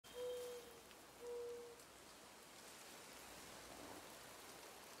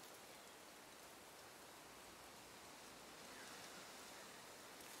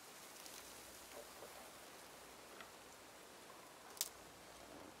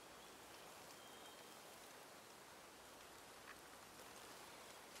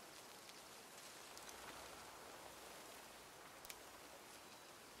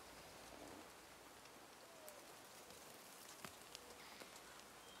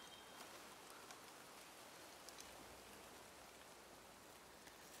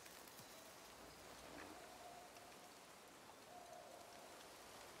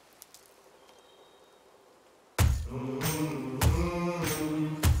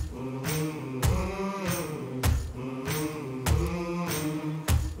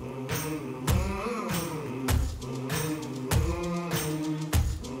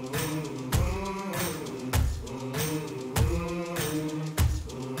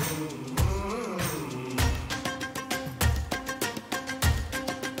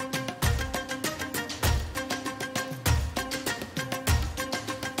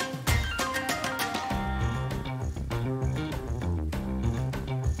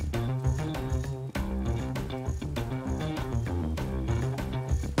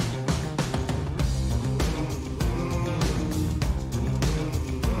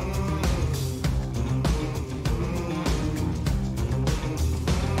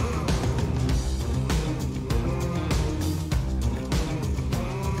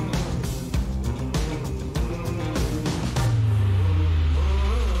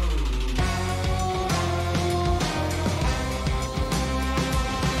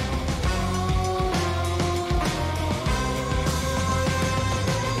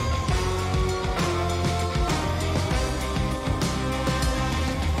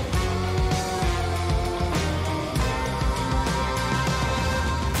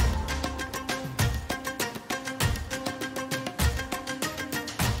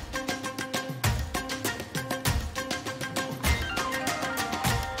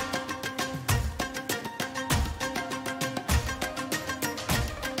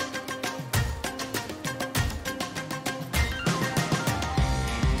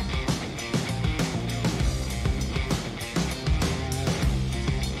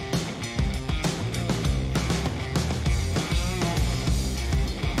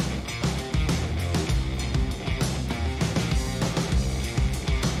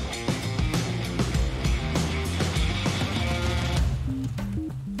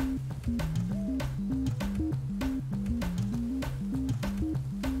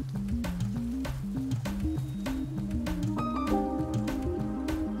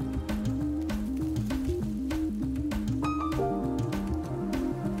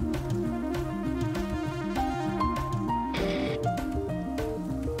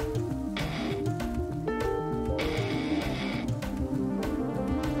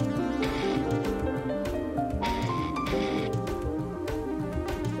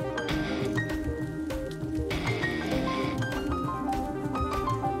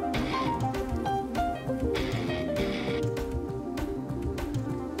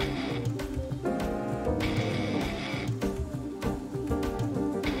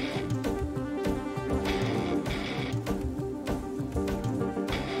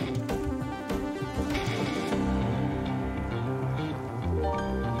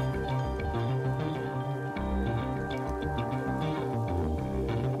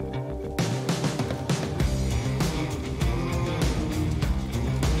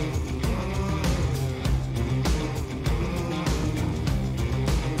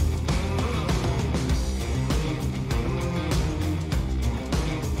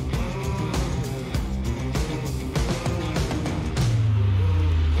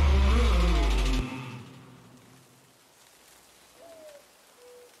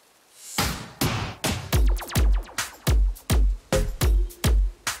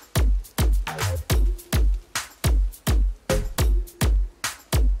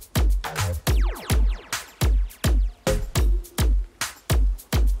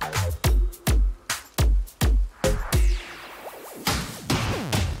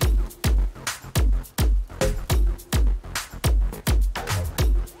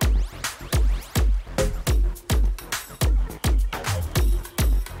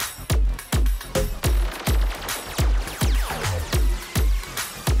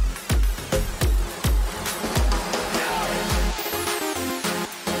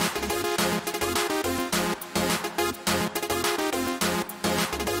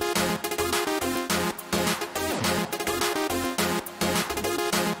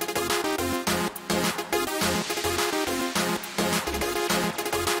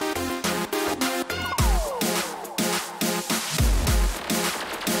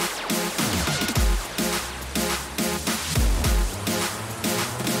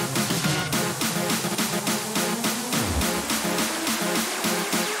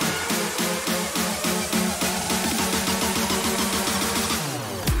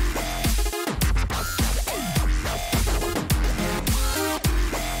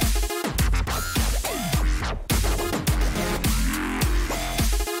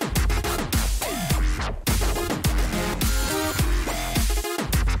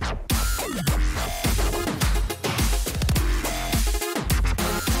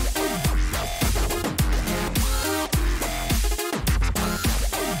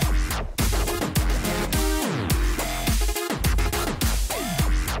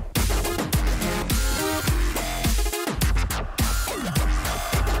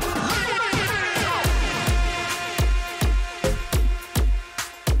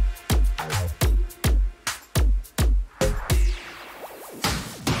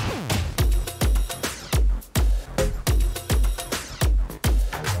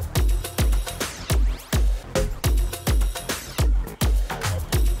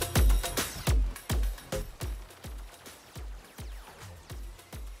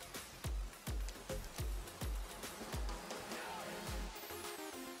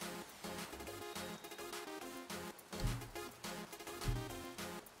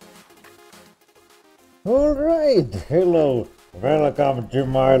Alright, hello, welcome to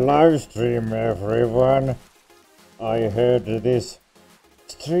my live stream everyone. I heard this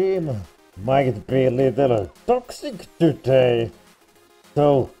stream might be a little toxic today,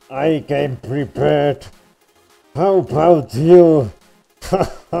 so I came prepared. How about you?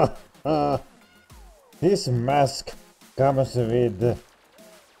 This mask comes with...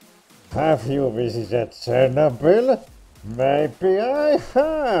 Have you visited Chernobyl? Maybe I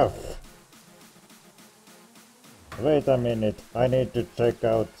have. Wait a minute, I need to check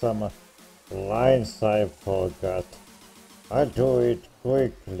out some lines I forgot. I'll do it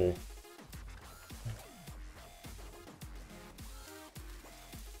quickly.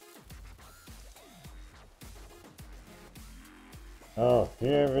 Oh,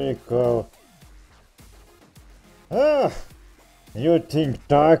 here we go. Ah! You think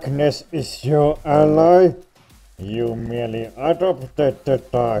darkness is your ally? You merely adopted the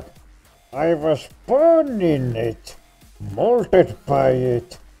dark. I was born in it, molded by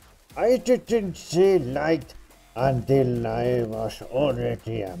it. I didn't see light until I was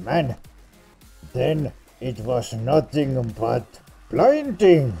already a man. Then it was nothing but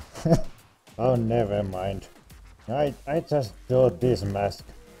blinding. Oh, never mind. I just thought this mask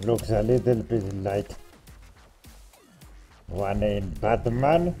looks a little bit like one in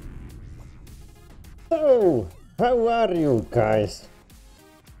Batman. So, how are you guys?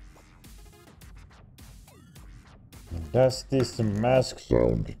 Does this mask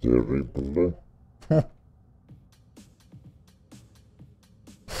sound terrible?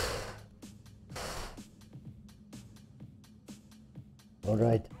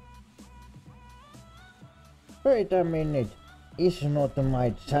 Alright. Wait a minute. Is not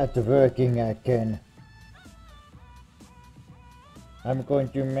my chat working again? I'm going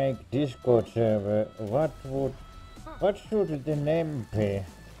to make Discord server. What should the name be?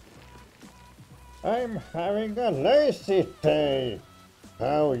 I'm having a lazy day.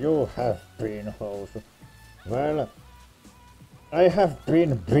 How you have been, host? Well, I have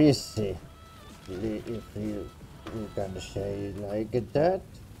been busy, if you can say like that.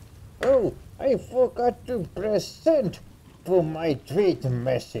 Oh, I forgot to press send to my tweet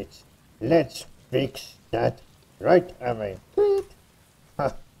message. Let's fix that right away. Tweet.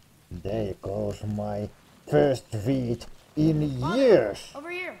 Ha, there goes my first tweet in years.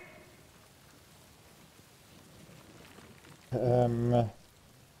 Over here.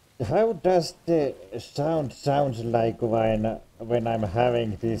 How does the sounds like when I'm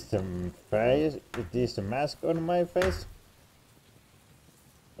having this this mask on my face?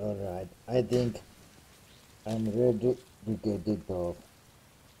 Alright, I think I'm ready to get it off.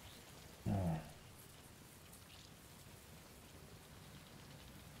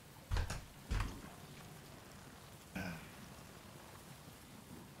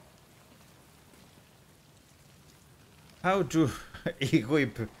 How to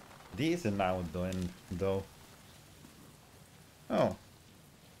equip this now though? Oh,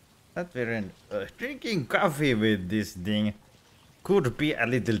 that very drinking coffee with this thing could be a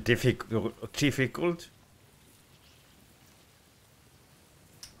little difficult.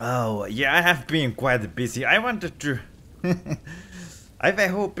 Oh yeah, I have been quite busy. I wanted to. I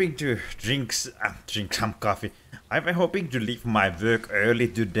was hoping to drink some coffee. I was hoping to leave my work early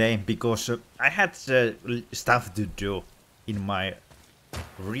today because I had stuff to do in my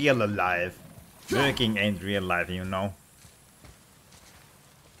real life. Working ain't real life, you know.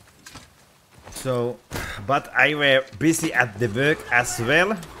 So, but I were busy at the work as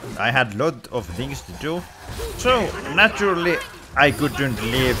well. I had lot of things to do. So, naturally, I couldn't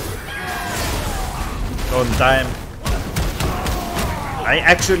leave on time. I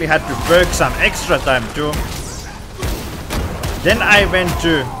actually had to work some extra time too. Then I went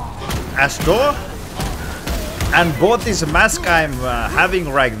to a store and bought this mask I'm having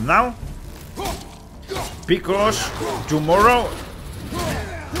right now. Because tomorrow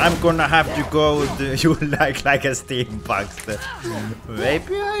I'm gonna have to go to you like a steampunk.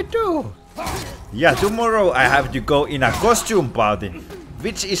 Maybe I do. Yeah, tomorrow I have to go in a costume party,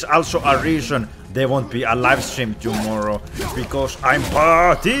 which is also a reason there won't be a live stream tomorrow, because I'm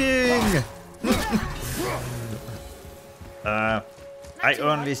partying. I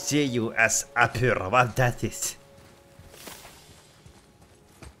only see you as a pure. What that is?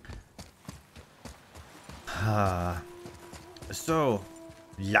 So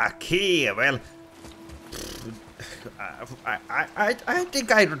lucky. Well, I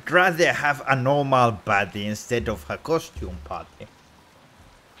think I'd rather have a normal party instead of a costume party.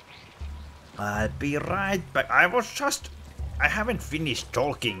 I'll be right back. I haven't finished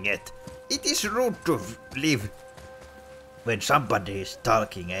talking yet. It is rude to leave when somebody is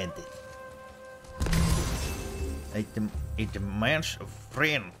talking, ain't it? It, it means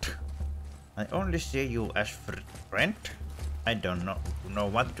friend. I only see you as friend. I don't know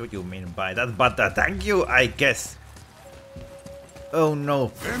what do you mean by that, but thank you, I guess. Oh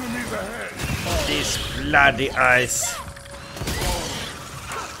no. Enemies ahead. These bloody eyes.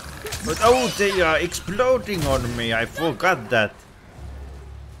 But oh, they are exploding on me. I forgot that.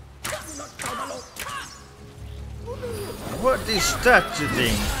 What is that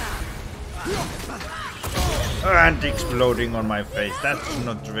thing? And exploding on my face. That's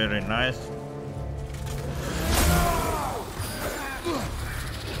not very nice.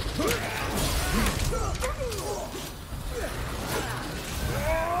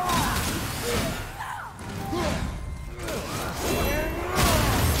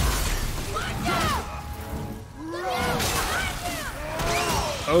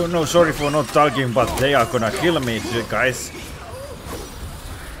 Oh no, sorry for not talking, but they are gonna kill me, guys.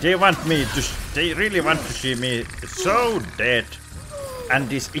 They really want to see me so dead. And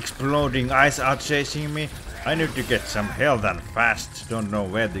these exploding eyes are chasing me. I need to get some health and fast. Don't know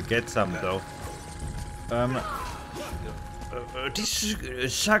where to get some though. This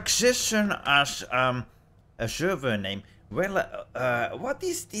succession as a server name. Well, what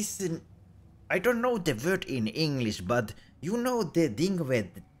is this? I don't know the word in English, but you know the thing where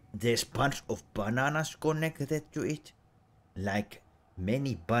there's bunch of bananas connected to it? Like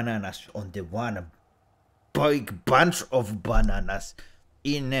many bananas on the one big bunch of bananas.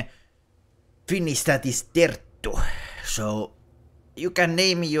 In Finnish that is terttu. So you can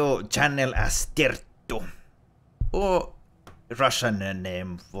name your channel as terttu. Or Russian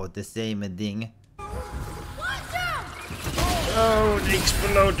name for the same thing. Oh, the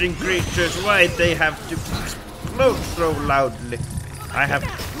exploding creatures, why they have to explode so loudly? I have...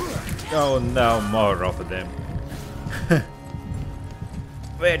 Oh no, more of them.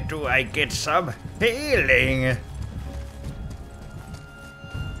 Where do I get some healing?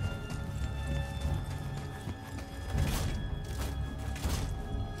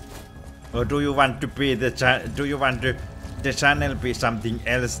 Or do you want to be the the channel be something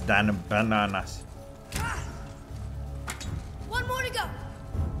else than bananas? One more to go.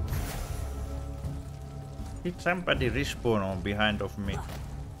 Did somebody respawn on behind of me?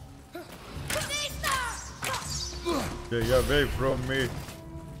 Stay away from me.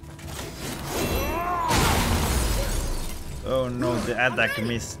 Oh no, the attack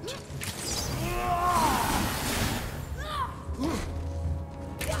missed.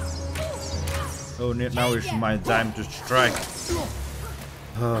 Oh, now is my time to strike.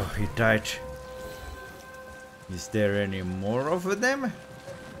 Oh, he died. Is there any more of them?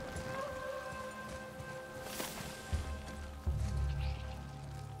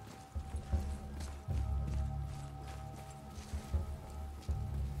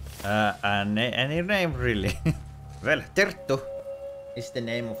 Any name really? Well, Terttu is the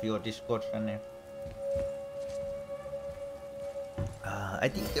name of your Discord channel. I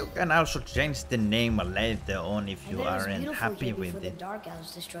think you can also change the name later on if you aren't happy with it. The Dark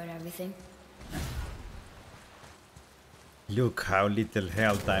Elves destroyed everything. Look how little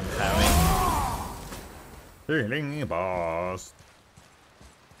health I'm having. Healing boss.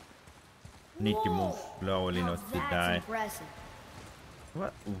 Need to move slowly not to die. Impressive.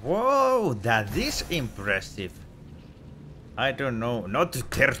 What? Whoa, that is impressive. I don't know. Not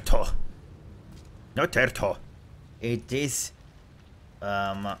Terto. Not Terto. It is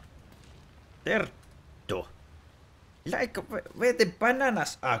Terto. Like where the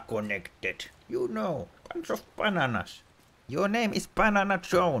bananas are connected. You know, bunch of bananas. Your name is Banana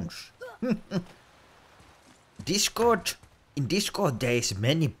Jones. Discord. In Discord there is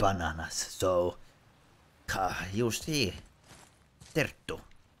many bananas, so you see. Terttu.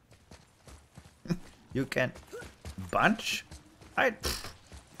 You can bunch? Are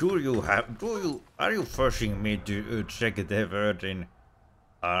you forcing me to check the word in?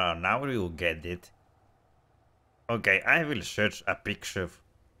 Now you get it. Okay, I will search a picture.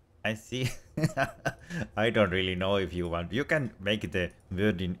 I see. I don't really know if you want. You can make the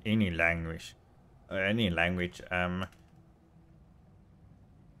word in any language. I'm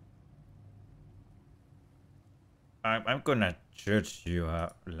gonna search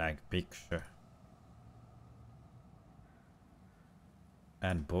your like picture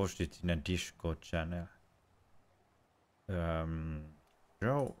and post it in a Discord channel.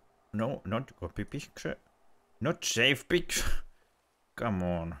 No, not copy picture, not save picture. Come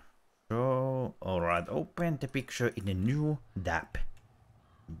on. So, alright, open the picture in a new tab.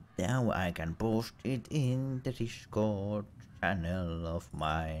 Now I can post it in the Discord channel of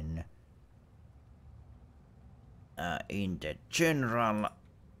mine. In the general.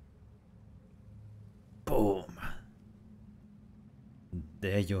 Boom.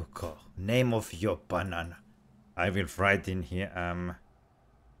 There you go. Name of your banana. I will write in here.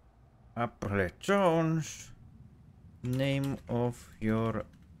 Apple Jones. Name of your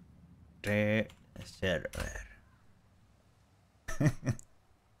server.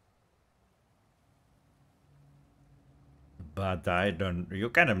 But I don't. You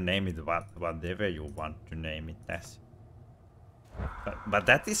can name it whatever you want to name it as. But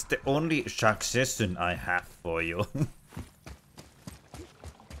that is the only suggestion I have for you.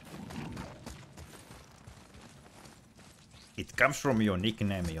 It comes from your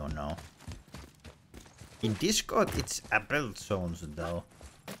nickname, you know. In Discord, it's Apple Zones, though.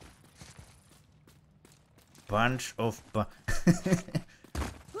 Bunch of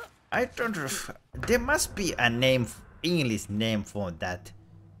I don't. There must be a name, English name for that.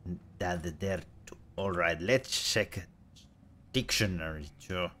 That there. All right, let's check dictionary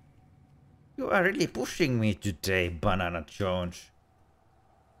too. You are really pushing me today, Banana Jones.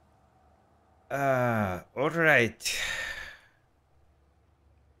 All right.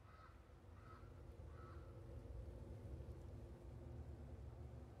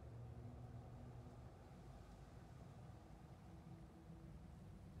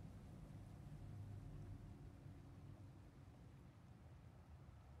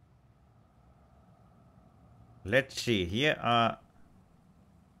 Let's see, here are...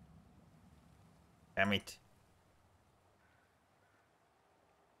 Damn it.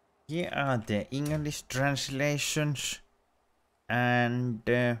 Here are the English translations. And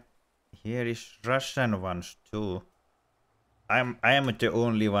here is Russian ones too. I am the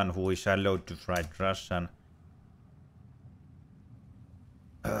only one who is allowed to write Russian.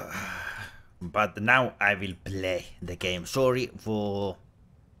 But now I will play the game. Sorry for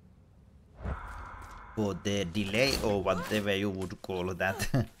the delay or whatever you would call that.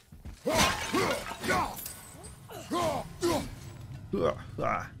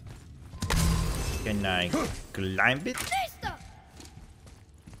 Can I climb it?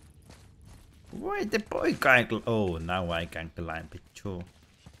 Why the boy can't? Oh, now I can climb it too.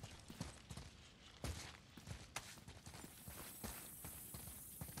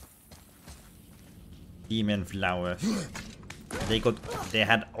 Demon flowers. They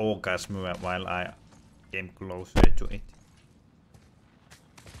had orgasm while I came closer to it.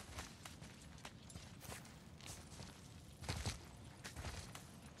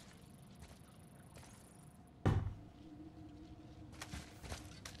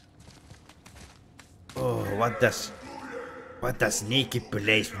 Oh, what a sneaky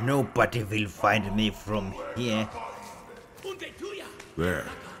place. Nobody will find me from here. There,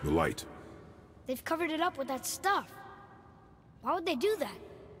 the light. They've covered it up with that stuff. Why would they do that?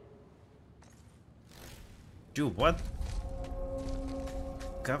 Do what?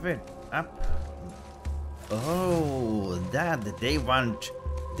 Cover up? Oh, that they want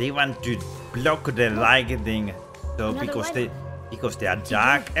to block the lightning. So because they are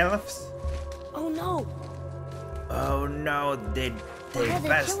dark elves. Oh no! Oh no, they Why are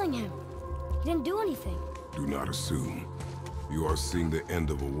they killing him? He didn't do anything. Do not assume. You are seeing the end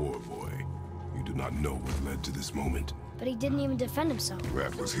of a war, boy. You do not know what led to this moment. But he didn't even defend himself.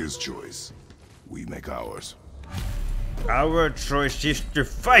 That was his choice. We make ours. Our choice is to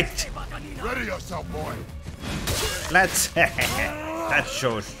fight. Ready yourself, boy. Let's. That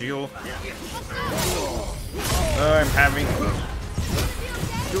shows you. Oh, I'm having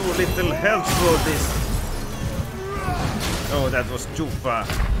too little health for this. Oh, that was too far.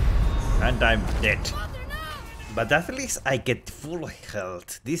 And I'm dead. But at least I get full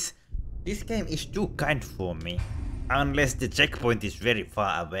health. This game is too kind for me. Unless the checkpoint is very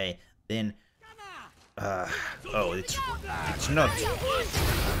far away, then... oh, it's not.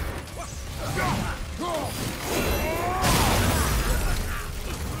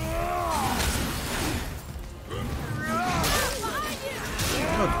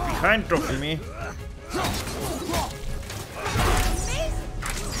 Not behind of me.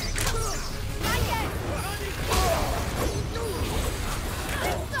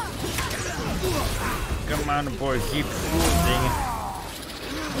 Come on, boy, keep shooting.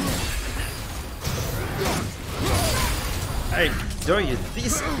 I tell you,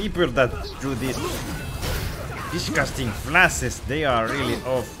 these people that do these disgusting flashes, they are really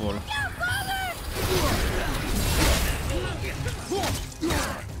awful.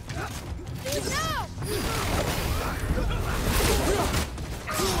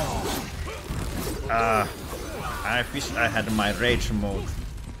 I wish I had my rage mode.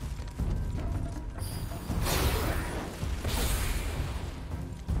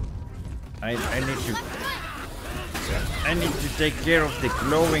 I need to take care of the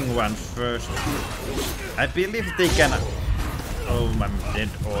glowing ones first. I believe they can... Oh, I'm dead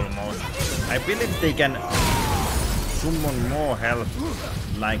almost. I believe they can summon more health,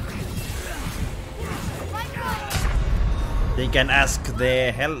 like they can ask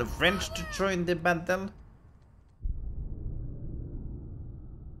their hell friends to join the battle.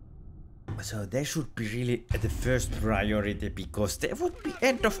 So they should be really the first priority, because there would be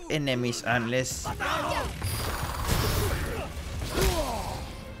end of enemies unless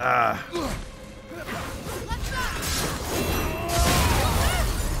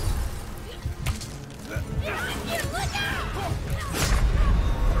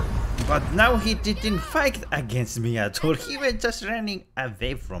But now he didn't fight against me at all. He was just running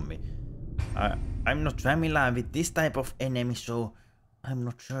away from me. I'm not familiar with this type of enemy, so I'm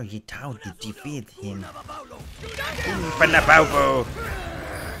not sure yet how to defeat him. Panabaubo!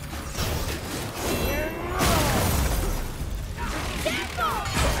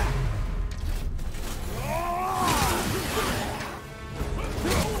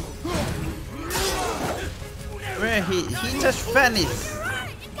 Where he just vanished.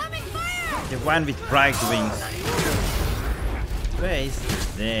 The one with bright wings. Where is he?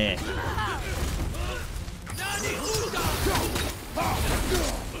 There.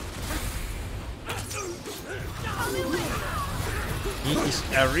 He is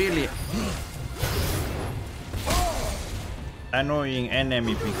a really annoying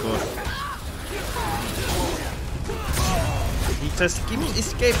enemy, because he just keeps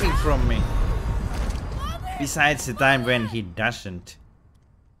escaping from me. Besides the time when he doesn't.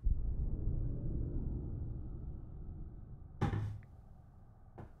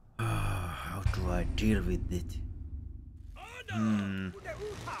 How do I deal with it?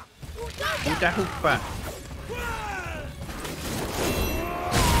 Uda huppa.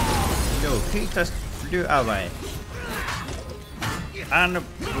 No, he just flew away.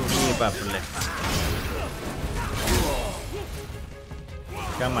 Unbelievable.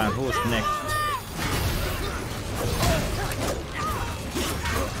 Come on, who's next?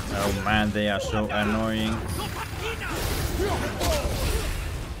 Oh man, they are so annoying.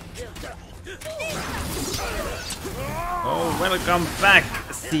 Oh, welcome back,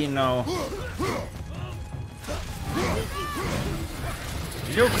 Sino.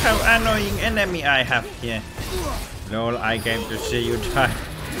 Look how annoying enemy I have here. Lol, I came to see you die.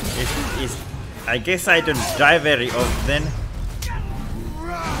 I guess I don't die very often.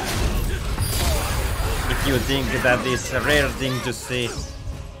 If you think that is a rare thing to see.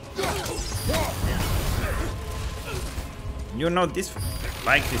 You know, this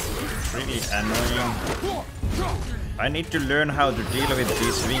fight is really annoying. I need to learn how to deal with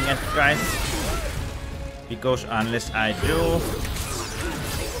these winged guys, because unless I do,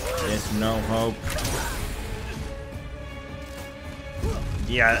 there's no hope.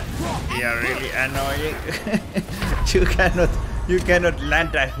 They are really annoying. you cannot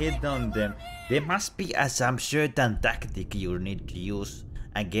land a hit on them. There must be some certain tactic you need to use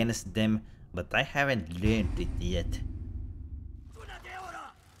against them, but I haven't learned it yet.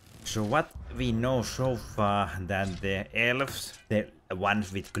 So what we know so far, that the elves, the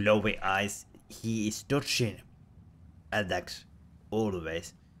ones with glowy eyes, he is dodging attacks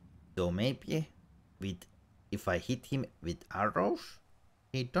always. So maybe if I hit him with arrows,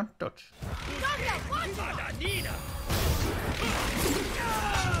 he don't dodge.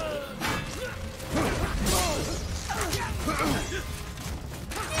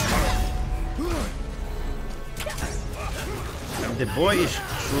 And the boy is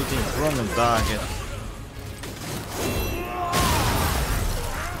shooting from the target.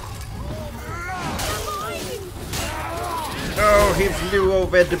 Oh, he flew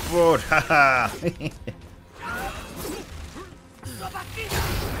over the board, haha!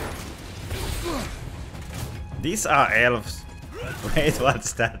 These are elves. Wait,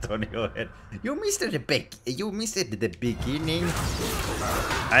 what's that on your head? You missed the beginning.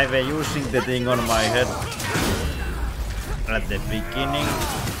 I was using the thing on my head at the beginning.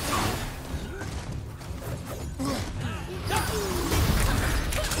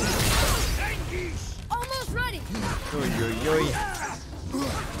 Almost ready. Oi.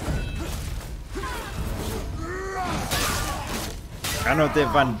 Another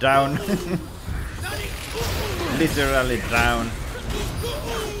one down. Literally down.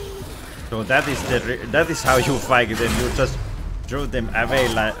 So that is how you fight them. You just throw them away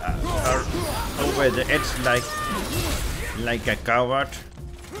like over the edge like a coward.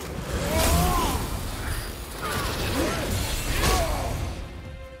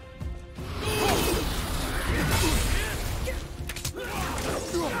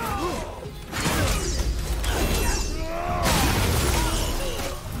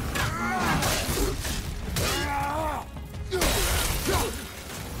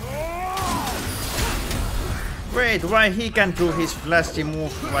 Wait, why he can do his flashy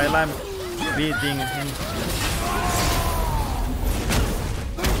move while I'm beating him?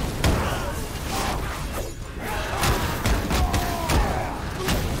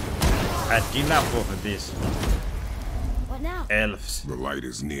 Had enough of this. What now? Elves. The light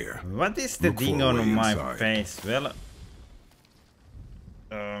is near. What is the Look thing for a on way my inside. face? Well,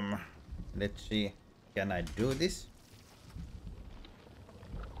 let's see. Can I do this?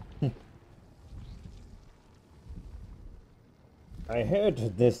 I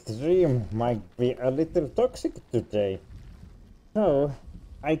heard the stream might be a little toxic today, so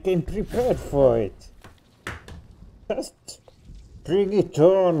I came prepared for it. Just bring it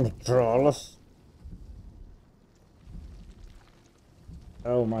on, trolls.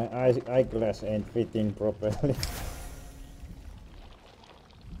 Oh, my eyeglass ain't fitting properly.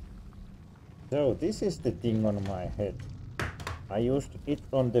 So this is the thing on my head. I used it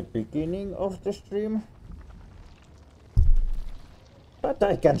on the beginning of the stream, but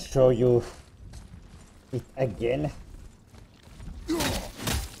I can show you it again.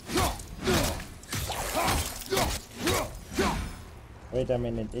 Wait a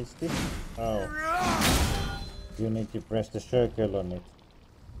minute, is this? Oh. You need to press the circle on it.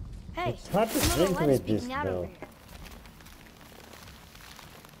 Hey, It's hard to there's another drink lens with this peeking out over though. here.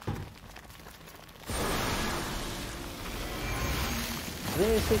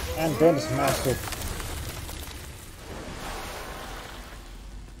 Raise it and then smash it.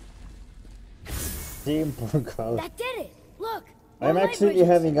 Simple call. That did it! Look! I'm more light actually bridges.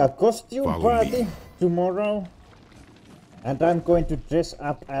 having a costume Follow party me. tomorrow, and I'm going to dress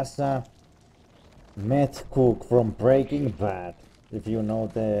up as a meth cook from Breaking Bad, if you know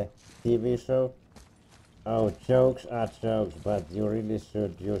the TV show. Oh, jokes are jokes, but you really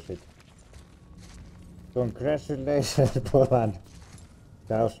should use it. Congratulations, Poland.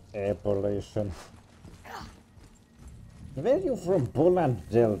 Cause air pollution. Where are you from, Poland,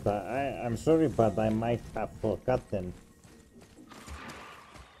 Delta? I'm sorry, but I might have forgotten.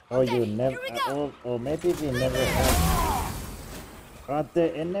 Or Okay, you never, here we go. or maybe we never had. Are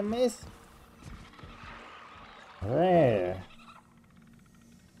there enemies? Where?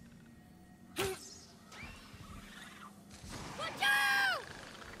 Watch out!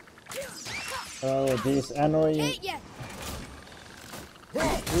 Oh, these annoying Hit ya!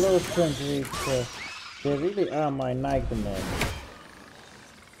 explosion creatures. They really are my nightmare.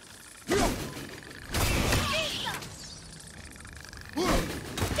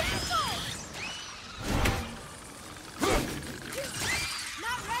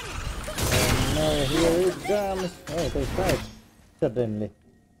 Not ready! No, here it comes. Oh, they died suddenly.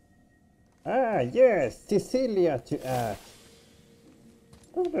 Ah, yes, Cecilia to add.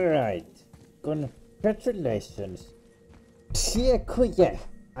 Alright, congratulations. Dziękuję.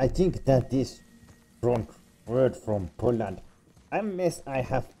 I think that is wrong word from Poland. Unless I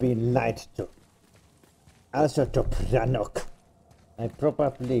have been lied to. Also to Pranok.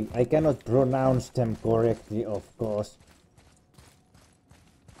 I cannot pronounce them correctly, of course.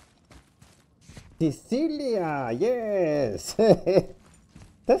 Cecilia, yes!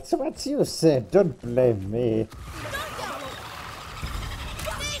 That's what you said, don't blame me.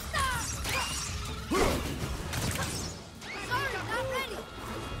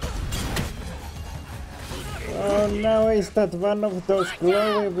 Oh no, is that one of those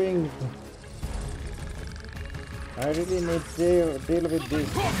glowy winged? I really need to deal with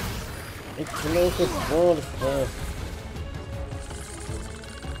these explosive balls first.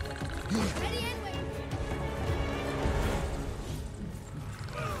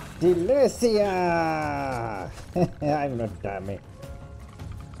 Silesia! I'm not dummy.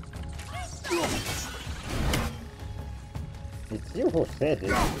 It's you who said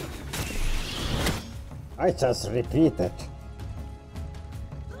it. I just repeated.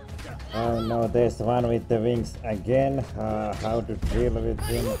 Oh no, there's one with the wings again. How to deal with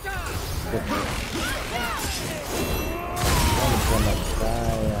him? I'm gonna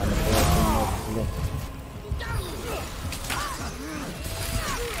die, unfortunately.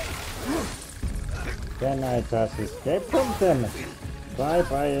 Can I just escape from them? Bye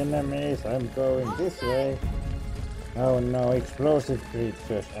bye enemies, I'm going this way. Oh no, explosive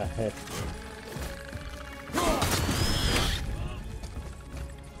creatures ahead.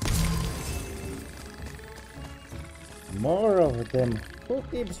 More of them. Who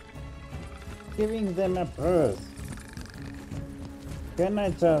keeps giving them a birth? Can I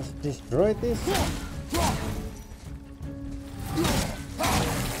just destroy this?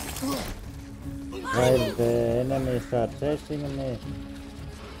 While the enemies are chasing me.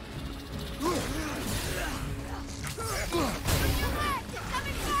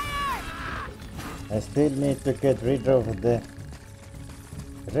 I still need to get rid of the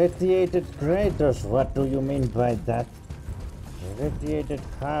radiated craters. What do you mean by that? Radiated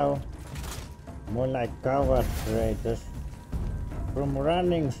how? More like covered craters. From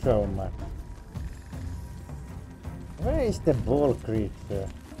running so much. Where is the ball creature?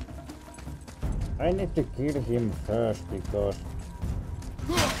 I need to kill him first because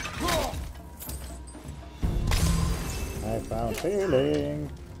I found healing.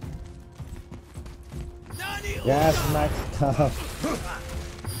 Gas maxed out.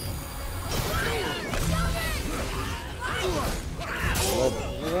 Let's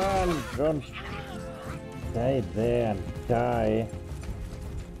run! Don't stay there and die.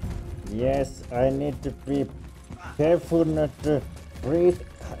 Yes, I need to be careful not to breathe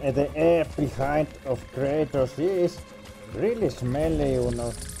the air behind of Kratos. He is really smelly, you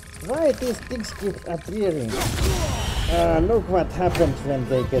know. Why these things keep appearing? Look what happens when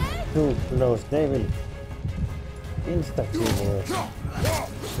they get too close. They will insta-kill you.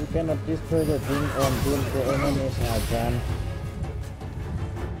 You cannot destroy the thing until the enemies are done.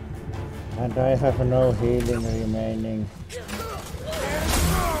 And I have no healing remaining.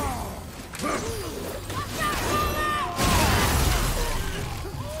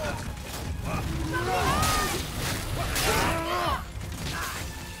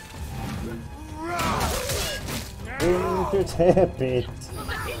 Into the pit.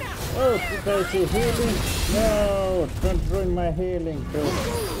 Oh, did I see healing? No, don't ruin my healing too.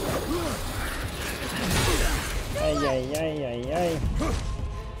 Ay, ay, ay, ay, ay.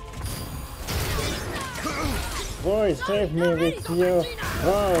 Boy, save me with your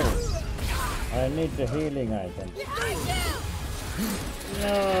bow. I need the healing item.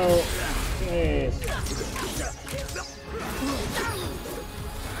 No, please.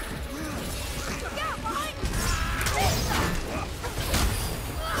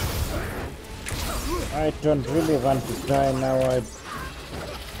 I don't really want to die now. I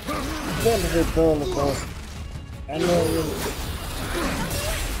dealt with all those annoying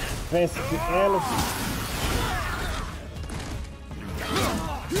pesky elves.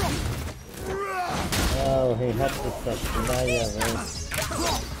 Oh, he had to just fly away.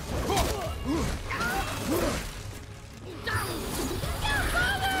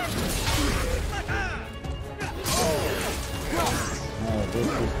 Oh, this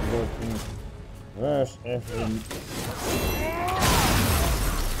is looking worse every...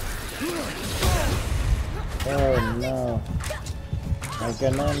 Oh no. I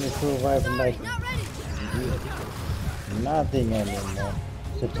can only survive like nothing anymore.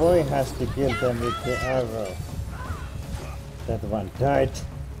 The boy has to kill them with the arrow. That one died.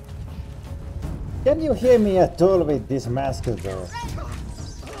 Can you hear me at all with this mask though?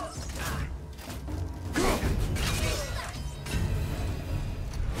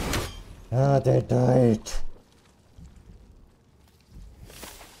 Ah, they died.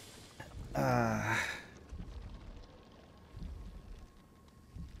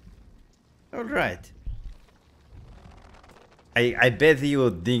 All right. I bet you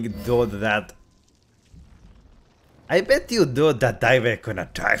thought that. I bet you thought that I were gonna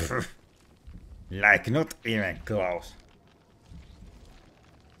die. Like not even close.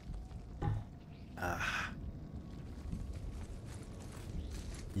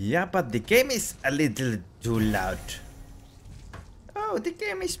 Yeah, but the game is a little too loud. Oh, the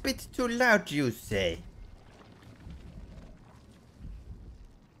game is a bit too loud, you say?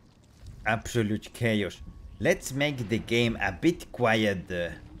 Absolute chaos. Let's make the game a bit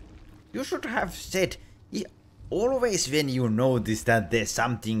quieter. You should have said always when you notice that there's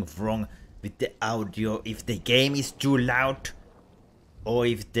something wrong with the audio, if the game is too loud or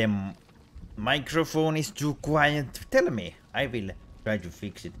if the microphone is too quiet, tell me. I will try to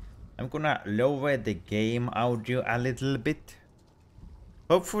fix it. I'm gonna lower the game audio a little bit.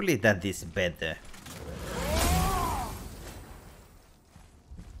 Hopefully that is better.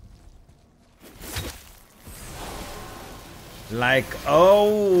 Like,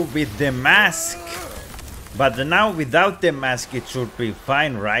 oh, with the mask. But now without the mask it should be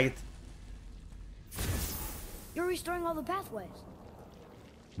fine, right? You're restoring all the pathways.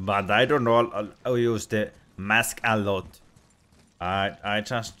 But I don't know, I'll use the mask a lot. I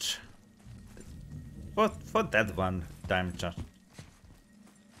just... For that one time just...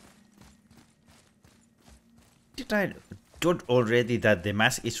 Did I thought already that the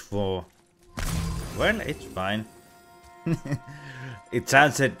mask is for... Well, it's fine. It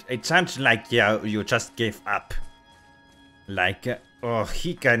sounds like you just gave up. Like, oh,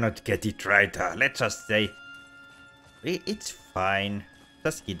 he cannot get it right. Let's just say... It's fine.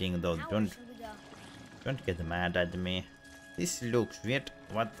 Just kidding though, don't get mad at me. This looks weird.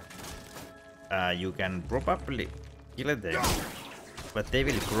 What? you can probably kill them, but they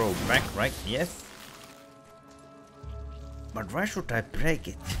will grow back, right? Yes. But why should I break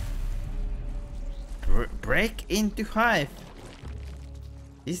it? Break into hive?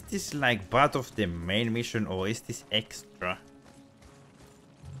 Is this like part of the main mission or is this extra?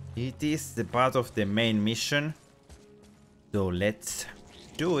 It is the part of the main mission. So let's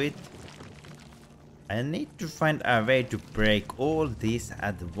do it. I need to find a way to break all these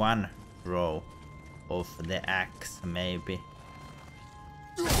at one throw of the axe, maybe.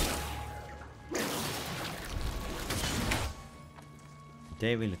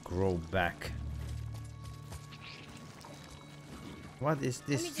 They will grow back. What is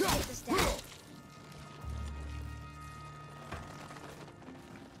this? Let me just take this down.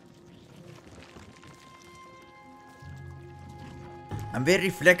 I'm very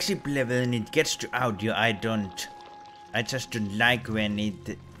flexible when it gets to audio. I just don't like when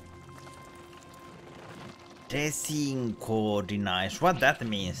it desynchronize. What that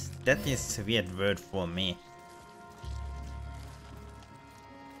means? That is a weird word for me.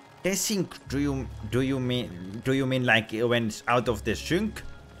 Desync? Do you mean like when it's out of the sync?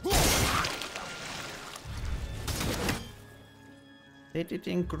 They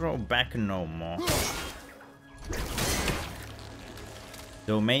didn't grow back no more.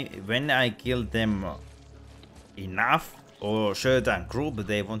 So when I kill them enough or certain group,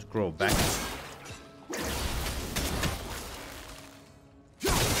 they won't grow back.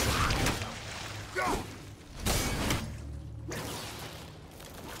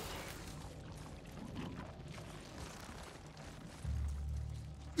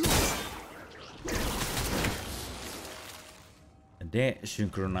 They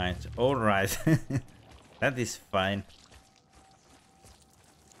synchronize. Alright. That is fine.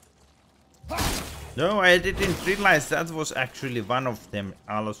 No, I didn't realize that was actually one of them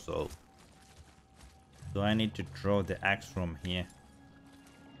also. So I need to throw the axe from here.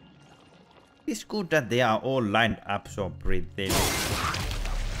 It's good that they are all lined up so pretty.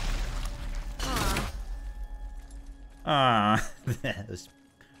 Ah,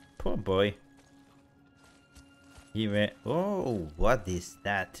 poor boy. Oh, what is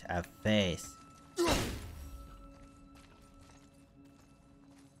that? A face.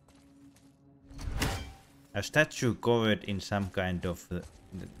 A statue covered in some kind of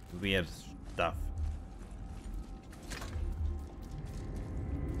weird stuff.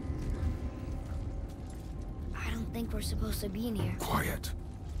 I don't think we're supposed to be in here. Quiet.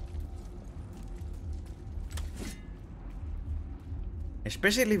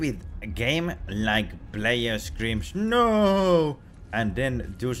 Especially with a game like player screams no, and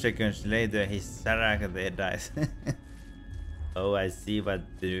then 2 seconds later his character dies. Oh, I see what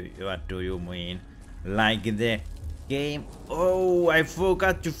do you mean. Like the game. Oh, I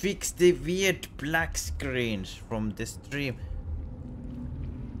forgot to fix the weird black screens from the stream.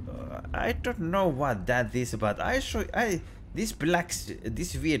 I don't know what that is, but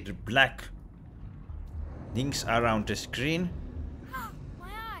this weird black things around the screen. My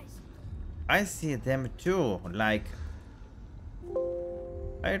eyes. I see them too. Like,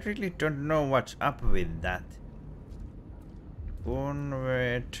 I really don't know what's up with that.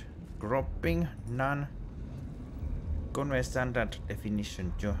 Convert. Cropping, none. Convert standard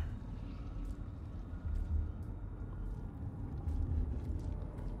definition too.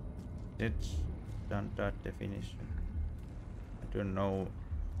 That's standard definition. I don't know.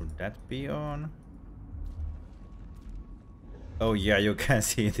 Would that be on? Oh yeah, you can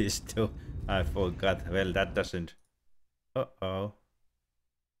see this too. I forgot. Well, that doesn't. Uh-oh.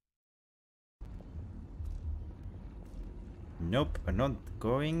 Nope, I'm not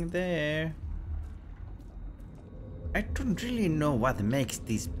going there. I don't really know what makes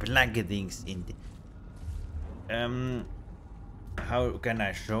these black things in the... How can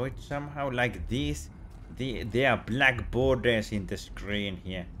I show it somehow? Like these, there are black borders in the screen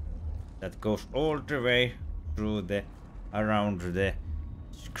here. That goes all the way through around the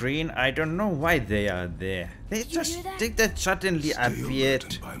screen. I don't know why they are there. They just suddenly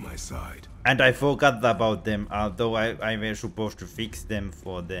appeared. By my side. And I forgot about them, although I was supposed to fix them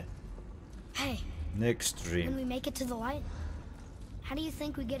for the next When stream. we make it to the light, how do you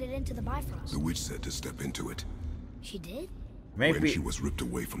think we get it into the Bifrost? The witch said to step into it She did? when Maybe she was ripped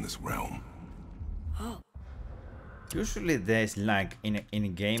away from this realm. Oh. usually there's like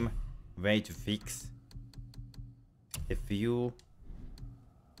in game way to fix a few,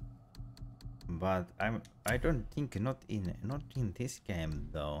 but I don't think not in this game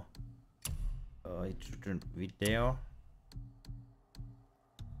though. It shouldn't video.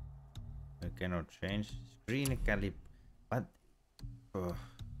 I cannot change screen calip. But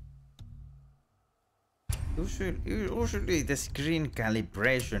Usually the screen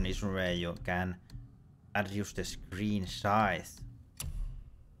calibration is where you can adjust the screen size.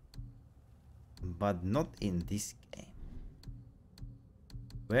 But not in this game.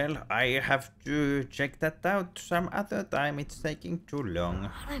 Well, I have to check that out some other time. It's taking too long.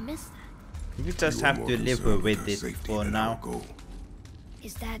 How'd I miss that? You just have to live with it for now.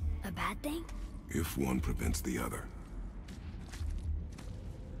 Is that a bad thing? If one prevents the other.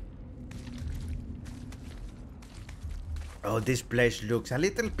 Oh, this place looks a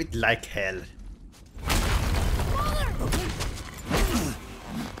little bit like hell.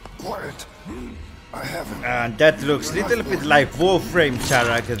 Quiet. I haven't. And that looks a little bit like Warframe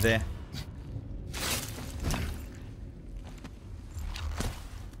Charak there.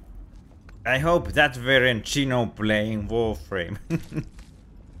 I hope that weren't Chino playing Warframe.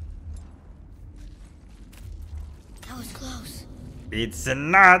 That was close. It's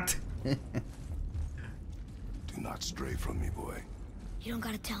not. Do not stray from me, boy. You don't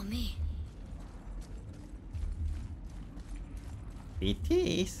gotta tell me. It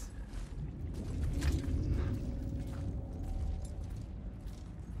is.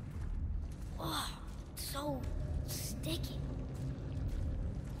 Oh, so sticky.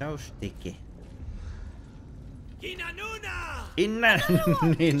 So sticky. Inanuna!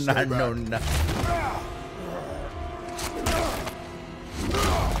 Inanuna.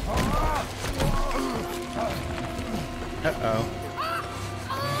 Uh-oh.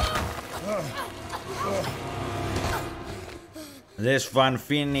 There's one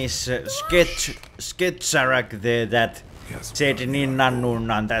Finnish sketcharak there that said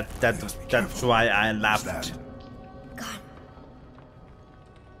Ninnanunan. That's why I laughed. God.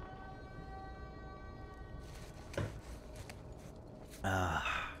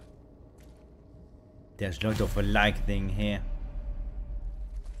 There's a lot of lightning here.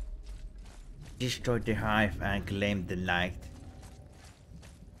 Destroy the hive and claim the light.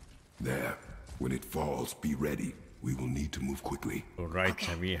 There. When it falls, be ready. We will need to move quickly. Alright,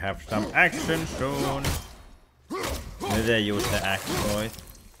 so we have some action soon. Where they use the axe, boys.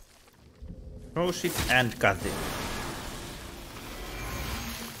 Close it and cut it.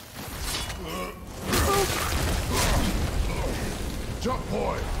 Jump,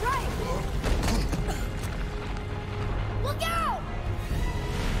 boy! Right! Look out!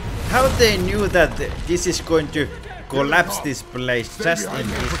 How they knew that this is going to collapse this place just in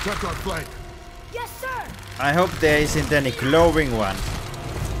this? Protect our flank. Yes, sir! I hope there isn't any glowing one.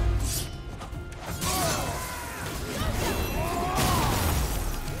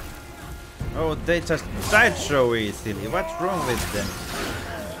 Oh, they just died so easily. What's wrong with them?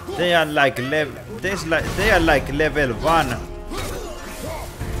 They are like level 1.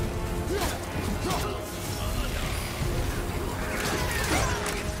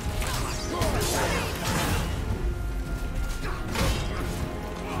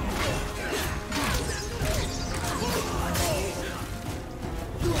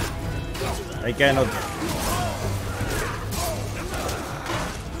 I cannot.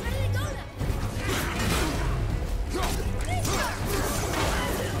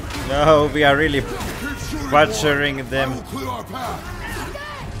 No, we are really butchering them. Clear our path.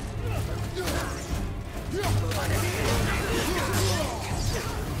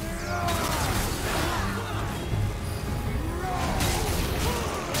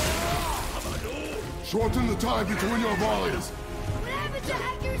 Shorten the time between your volleys. What happened to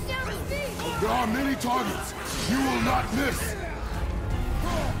accuracy on the speed? There are many targets. You will not miss.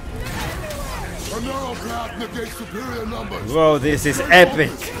 A narrow path negates superior numbers. Whoa, this is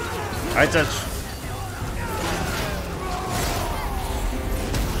epic. I just...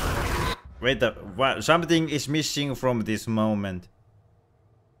 Wait, what? Something is missing from this moment.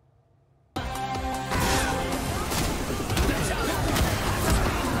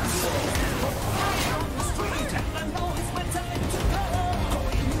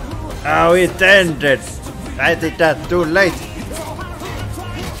 Oh, it ended. I did that too late.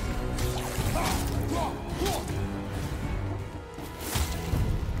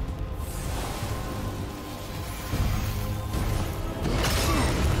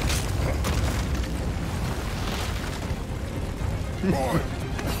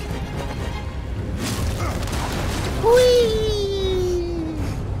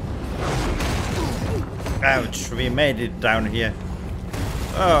 Ouch, we made it down here.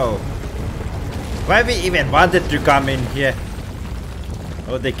 Oh. Why we even wanted to come in here?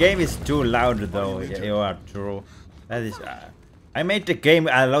 Oh, the game is too loud though. Yeah, you are true. That is... I made the game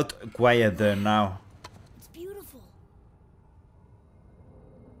a lot quieter now. It's beautiful.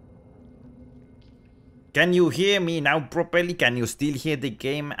 Can you hear me now properly? Can you still hear the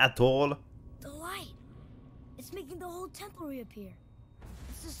game at all? The light. temple reappear.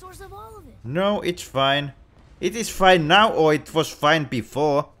 It's the source of all of it. No, it's fine. It is fine now, or it was fine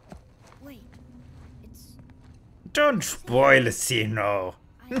before. Wait, it's... Don't spoil Sino.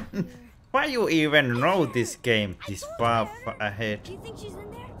 I hear... Why you even know this game this far ahead? Do you think she's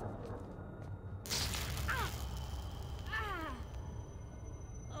in there?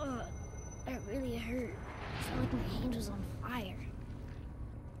 That really hurt. I felt like my hand was on fire.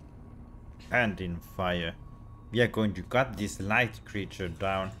 Hand in fire. We are going to cut this light creature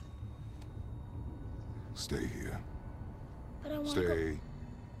down. Stay here. But I want Stay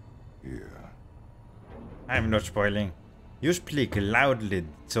here. I'm not spoiling. You speak loudly,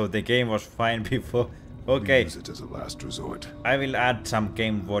 so the game was fine before. Okay, Use it as a last resort. I will add some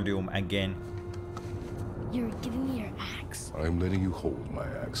game volume again. You're giving me your axe. I'm letting you hold my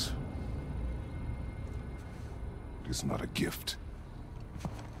axe. It is not a gift.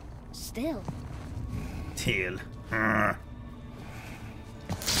 Still. Till.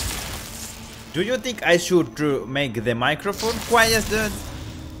 Do you think I should make the microphone quieter?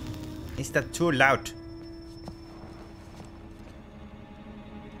 Is that too loud?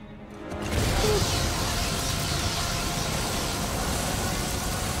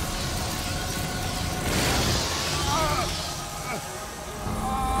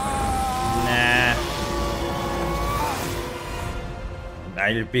 Nah.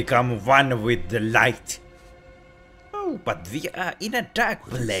 I'll become one with the light. Oh, but we are in a dark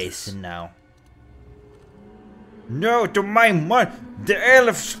place now. No, to my money! The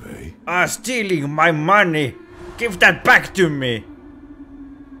elves Faye? are stealing my money! Give that back to me!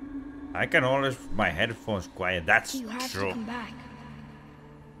 I can always my headphones quiet, that's You have to true. come back.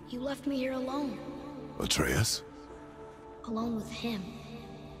 You left me here alone. Atreus? Alone with him.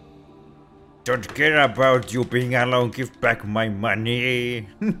 Don't care about you being alone, give back my money!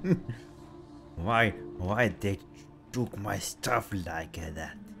 Why they took my stuff like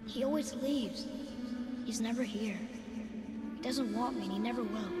that? He always leaves. He's never here. He doesn't want me and he never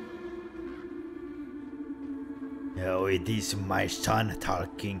will. Oh, it is my son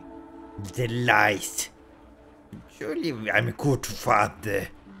talking. The lies. Surely I'm a good father.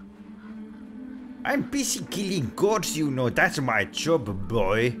 I'm busy killing gods, you know. That's my job,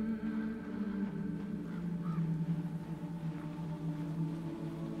 boy.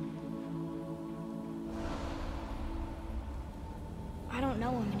 I don't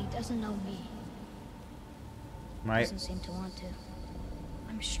know him and he doesn't know me. My Doesn't seem to want to.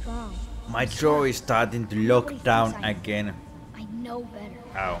 I'm strong. my jaw is starting to lock down again. I know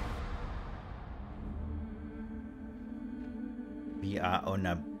better. Ow. We are on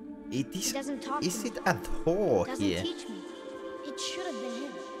a... It is... He doesn't talk Is to it me. a Thor Doesn't here? teach me. It should have been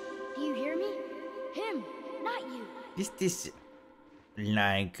him. Do you hear me? Him, not you. Is this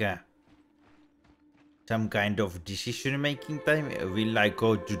like some kind of decision-making time? Will I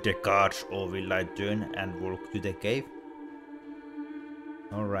go to the cards or will I turn and walk to the cave?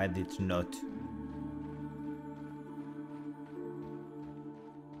 Alright, it's not.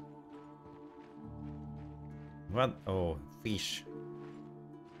 What? Oh, fish.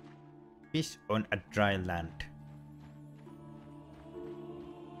 Fish on a dry land.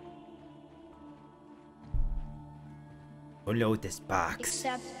 Follow the sparks.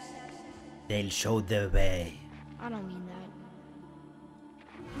 Except, They'll show the way. I don't mean that.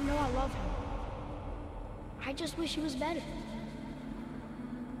 You know I love him. I just wish he was better.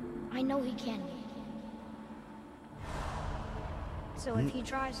 I know he can be. So if he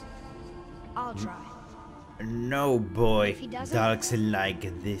tries, I'll try. No, boy. If he doesn't? Dogs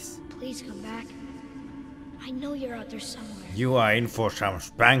like this. Please come back. I know you're out there somewhere. You are in for some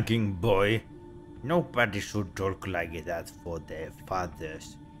spanking, boy. Nobody should talk like that for their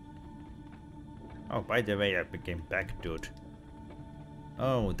fathers. Oh, by the way, I became back, dude.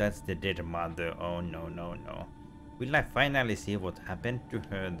 Oh, that's the dead mother. Oh, no, no, no. Will I finally see what happened to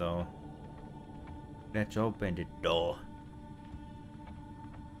her, though? Let's open the door.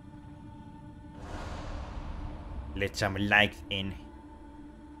 Let some light in.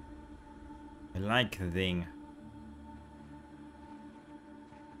 I like the thing.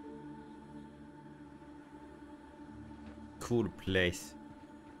 Cool place.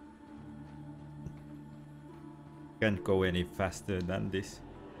 Can't go any faster than this.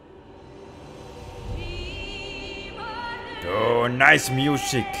 Oh, nice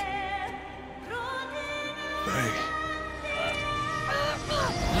music. Hey.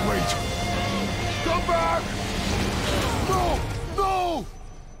 Wait. Come back! No! No!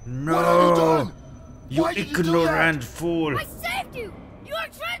 No! What have you done? You Why did you do ignorant fool! I saved you! You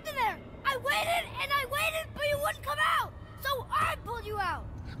were trapped in there! I waited and I waited, but you wouldn't come out! So I pulled you out!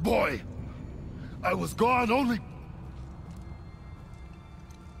 Boy, I was gone only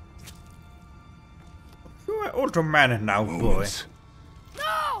You are older man now, boy. Moments.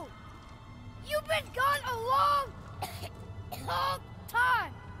 No! You've been gone a long, long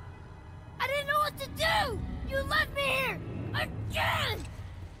time. I didn't know what to do. You left me here again.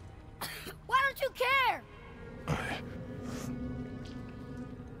 Why don't you care?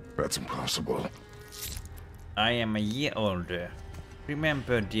 That's impossible. I am a year older.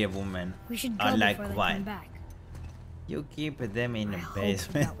 Remember, dear woman, We should go I like before they come wine. back. You keep them in I the hope you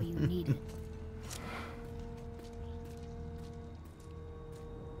basement. got what you needed.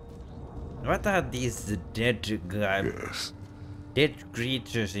 What are these dead Yes. dead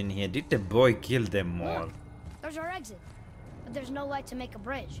creatures in here? Did the boy kill them all? Look, there's our exit. But there's no light to make a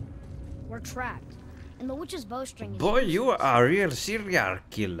bridge. We're trapped. And the witch's bowstring is Boy, you useless. are a real serial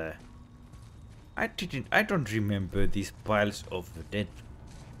killer. I don't remember these piles of dead.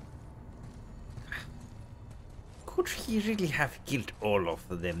 Could he really have killed all of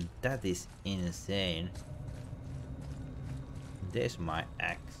them? That is insane. There's my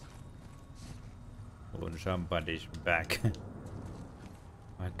axe. On somebody's back.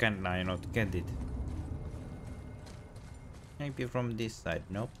 Why can't I not get it? Maybe from this side,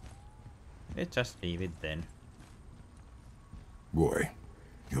 nope. Let's just leave it then. Boy,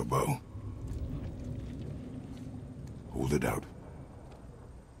 your bow. Hold it out.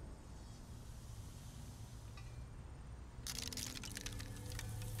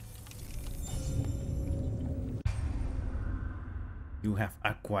 You have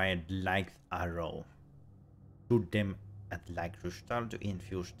acquired light arrow. Shoot them at light crystal to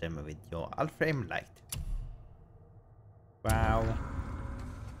infuse them with your Alframe light. Wow.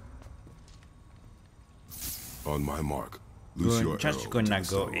 On my mark. Loose your We're just arrow gonna to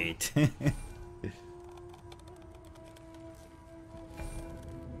the go stone. eat.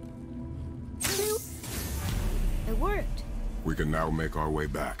 It worked. We can now make our way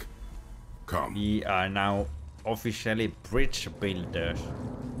back. Come. We are now officially bridge builders.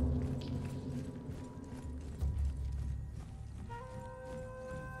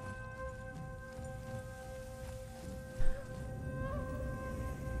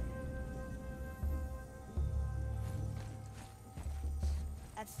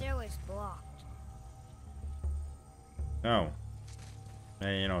 That stairway's blocked. Oh.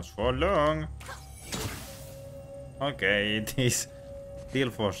 Hey, not for long. Okay, it is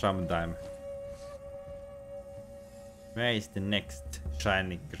still for some time. Where is the next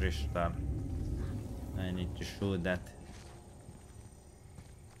shiny crystal? I need to shoot that.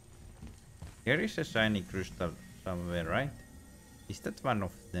 Here is a shiny crystal somewhere, right? Is that one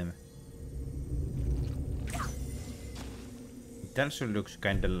of them? It also looks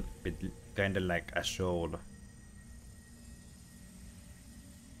kinda like a soul.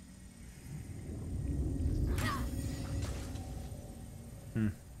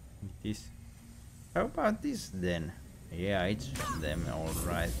 It is. How about this then? Yeah, it's them,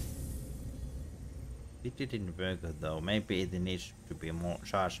 alright. It didn't work though. Maybe it needs to be more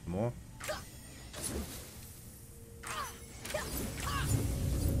charged more.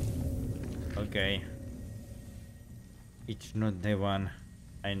 Okay. It's not the one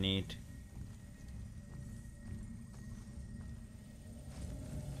I need.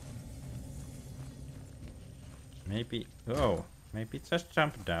 Maybe. Oh, maybe just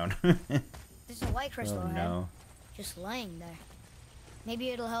jump down. There's a white crystal Oh ahead. no. Just laying there. Maybe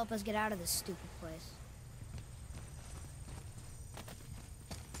it'll help us get out of this stupid place.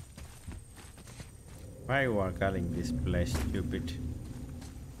 Why you are calling this place stupid?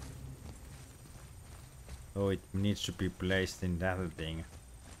 Oh, it needs to be placed in that thing.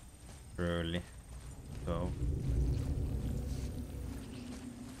 Really. So.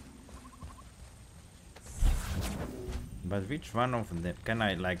 But which one of them? Can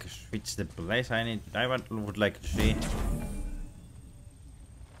I like switch the place? Would like to see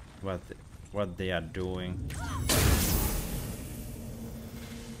what they are doing.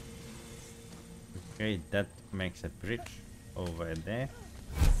 Okay, that makes a bridge over there.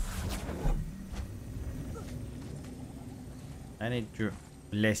 I need to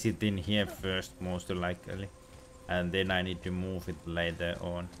place it in here first, most likely, and then I need to move it later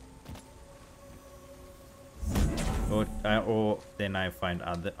on. Or then I find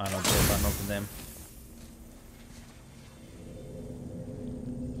another one of them.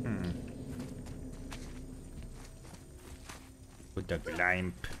 Put a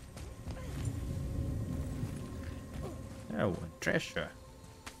climb. Oh, treasure.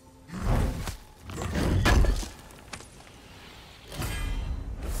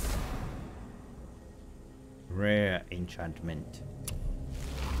 Rare enchantment.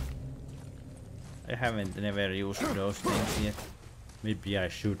 I haven't never used those things yet. Maybe I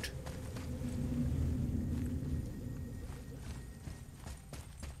should.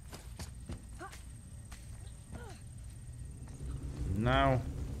 Now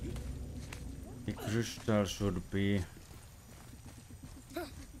the crystal should be,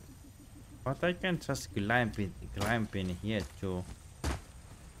 but I can just climb in here too.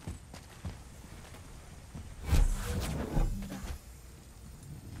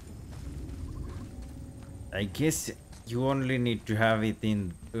 I guess you only need to have it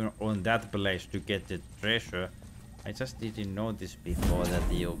in on that place to get the treasure. I just didn't know this before,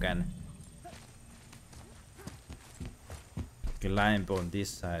 that you can climb on this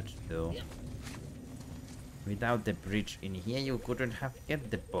side though. Without the bridge in here you couldn't have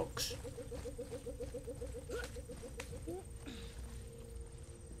get the box.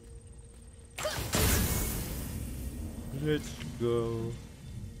 Let's go.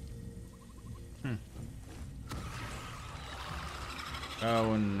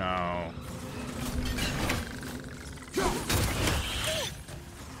 Oh no.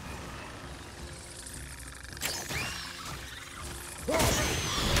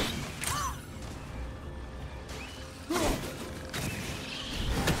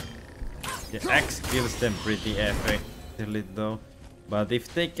 The axe kills them pretty effectively though, but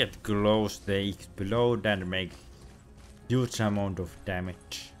if they get close they explode and make huge amount of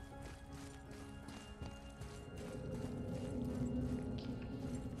damage.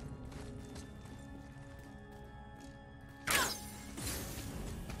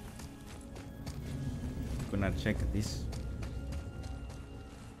 Gonna check this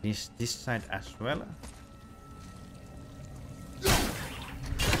side as well.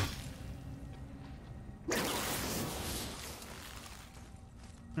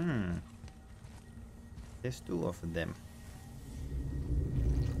 There's two of them.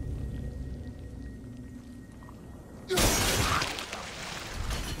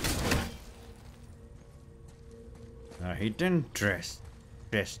 A hidden chest.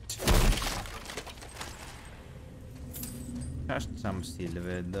 Just some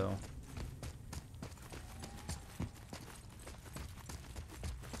silver though.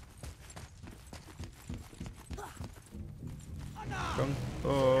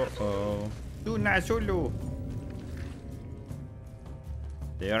 Oh. Tuna Zulu.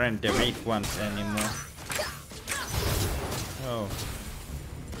 They aren't the weak ones anymore. Oh.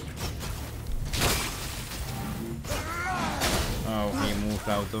 Oh, he moved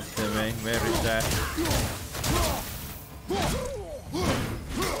out of the way. Where is that?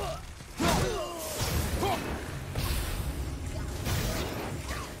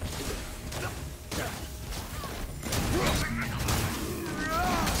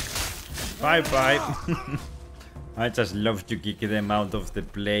 Bye bye. I just love to kick them out of the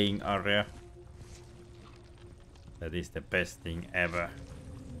playing area. That is the best thing ever.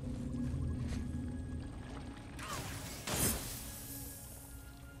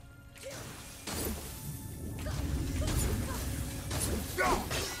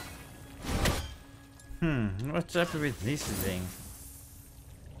 What's up with this thing?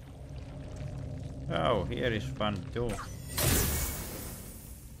 Oh, here is fun too.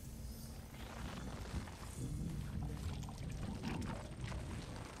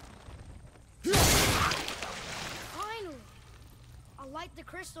 Finally! I'll light the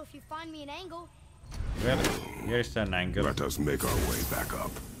crystal if you find me an angle. Well, here's an angle. Let us make our way back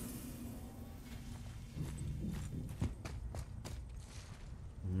up.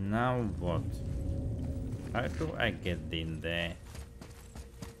 Now what? How do I get in there?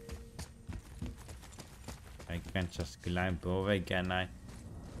 I can't just climb over, can I?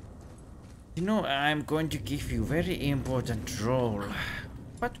 You know, I'm going to give you very important role.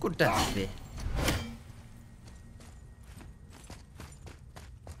 What could that be?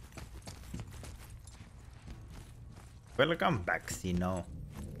 Welcome back, Sino.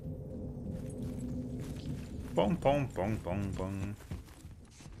 Pong pong pong pong pong.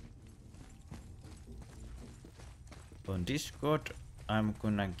 On Discord, I'm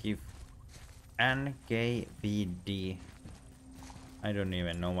gonna give NKVD. I don't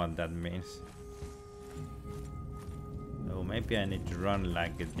even know what that means. So maybe I need to run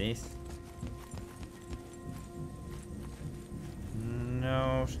like this.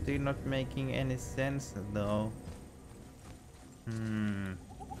 No, still not making any sense though.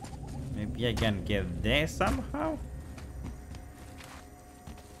 Maybe I can get there somehow.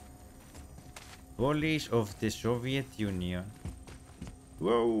 Police of the Soviet Union.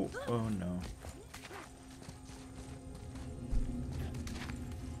 Whoa! Oh no.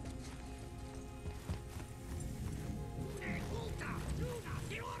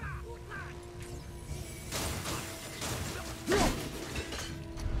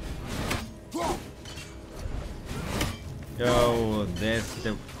 Oh, there's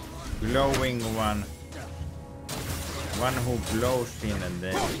the glowing one. one who blows in and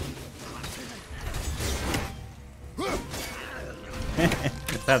then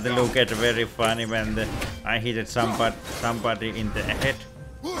that look at very funny when I hit somebody in the head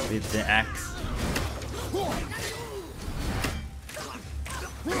with the axe.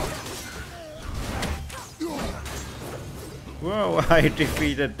 Whoa, I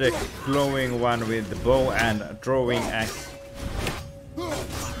defeated the glowing one with the bow and throwing axe.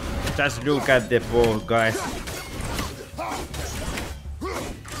 Just look at the bow, guys.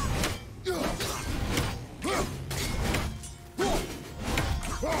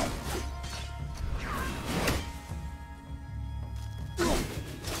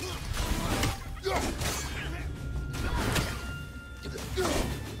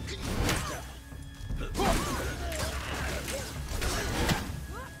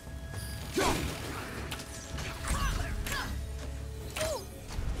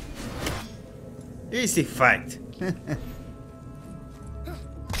 Easy fight.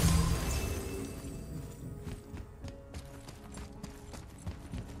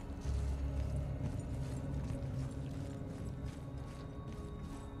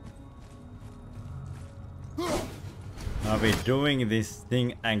 Are we doing this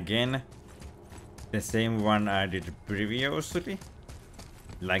thing again? The same one I did previously?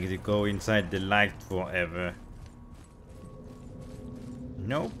 Like to go inside the light forever?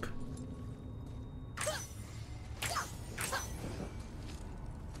 Nope.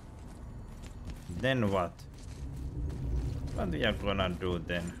 Then what? What we are gonna do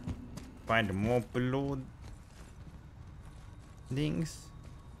then? Find more blue things?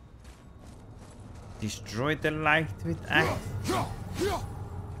 Destroy the light with axe?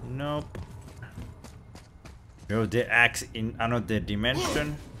 Nope. Throw the axe in another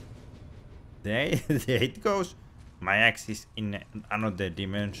dimension? There it goes. My axe is in another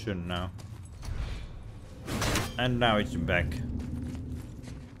dimension now. And now it's back.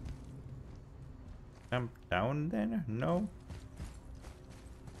 Jump down then? No.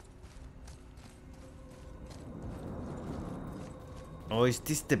 Oh, is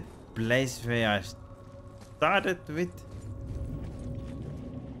this the place where I started with?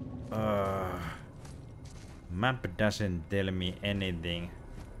 Map doesn't tell me anything.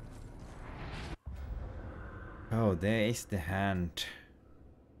 Oh, there is the hand.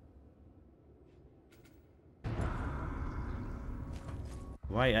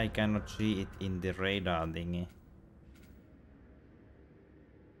 Why I cannot see it in the radar thingy?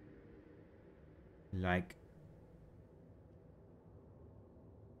 Like...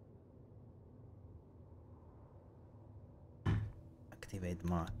 Activate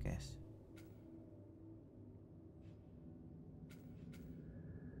markers.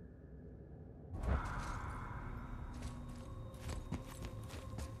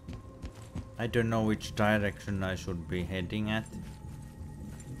 I don't know which direction I should be heading at.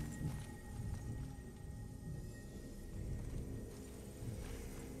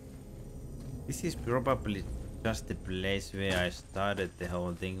 This is probably just the place where I started the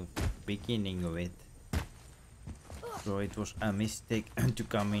whole thing beginning with. So it was a mistake to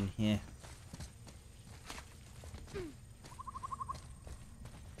come in here.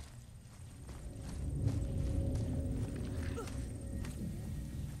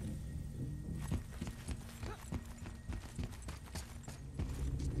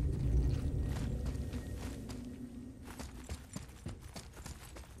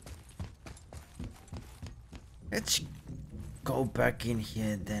 Let's go back in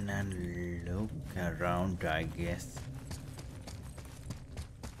here then and look around, I guess.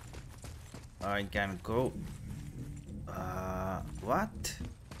 I can go... what?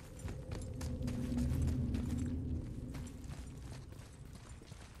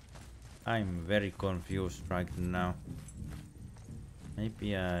 I'm very confused right now.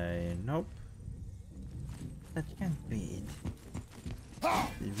 Maybe I... nope. That can't be it.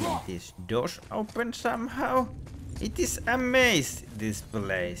 Will these doors open somehow? It is a maze, this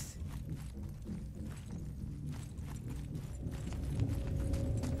place.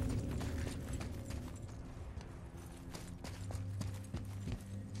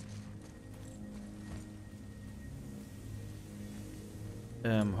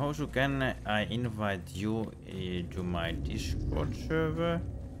 How can I invite you to my Discord server?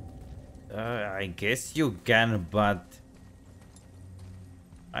 I guess you can, but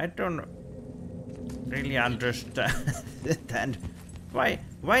I don't really understand why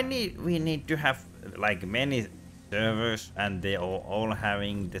we need to have like many servers and they are all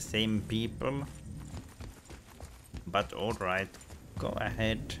having the same people. But all right, go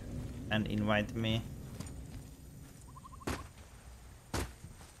ahead and invite me.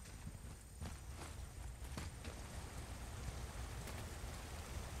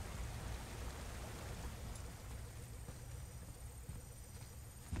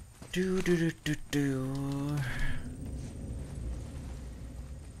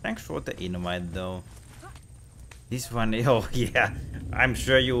 Thanks for the invite though. This one, oh yeah, I'm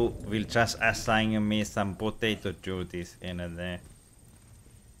sure you will just assign me some potato duties in there.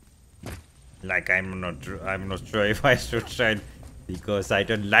 Like I'm not sure if I should try it, because I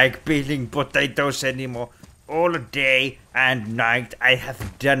don't like peeling potatoes anymore. All day and night I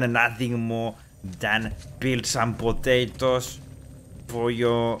have done nothing more than peel some potatoes for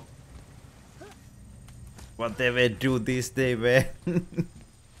your whatever duties they were.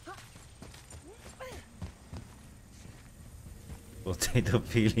 Potato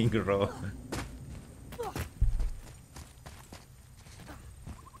peeling raw.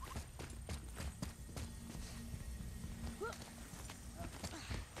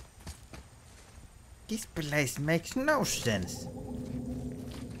 This place makes no sense.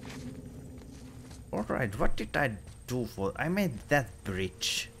 Alright, what did I do for... I made that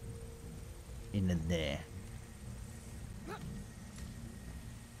bridge in there.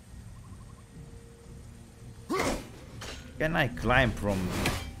 Can I climb from...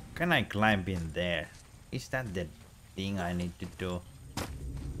 Can I climb in there? Is that the thing I need to do?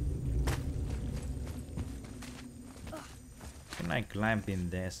 Can I climb in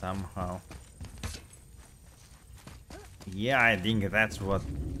there somehow? Yeah, I think that's what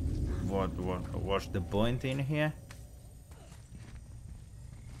was the point in here.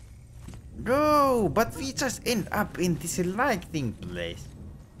 No, but we just end up in this lighting place.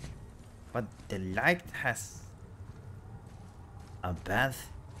 But the light has a path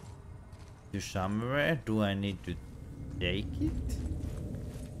to somewhere. Do I need to take it?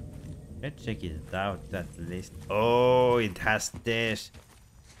 Let's check it out at least. Oh, it has this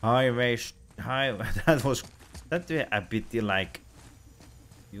highways. That was a bit like,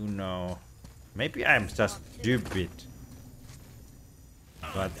 you know, maybe I'm just stupid.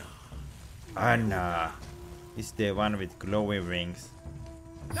 But Anna is the one with glowy wings.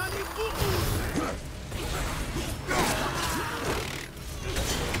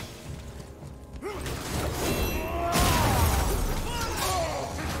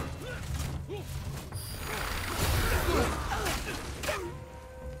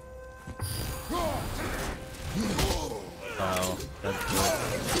 Oh, that's good.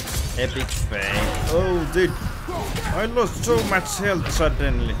 Epic fail. Oh, dude, I lost so much health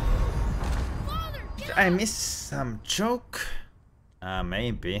suddenly. Did I miss some joke?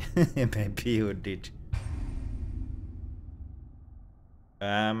 Maybe. Maybe you did.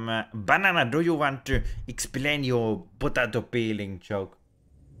 Banana, do you want to explain your potato peeling joke?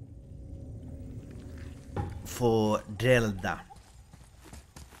 For Delta.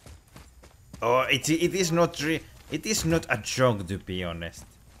 Oh, it is not a joke, to be honest.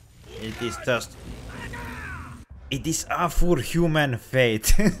 It is just... It is a for human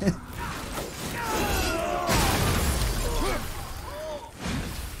fate.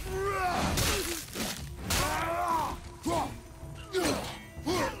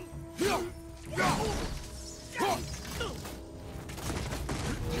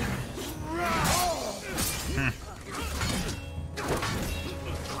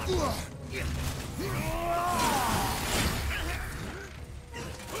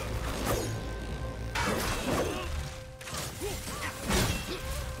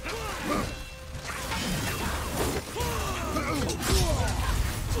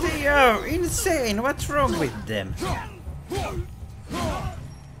 They are insane. What's wrong with them?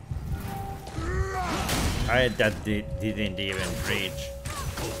 That didn't even reach.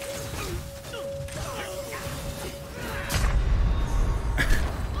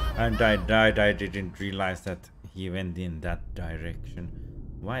 And I died. I didn't realize that he went in that direction.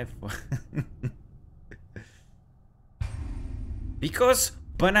 Why? Because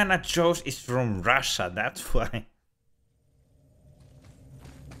Banana Joe's is from Russia. That's why.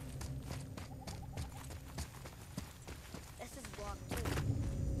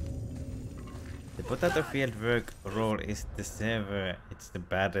 The potato field work role is the server. It's the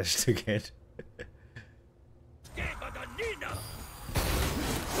baddest to get.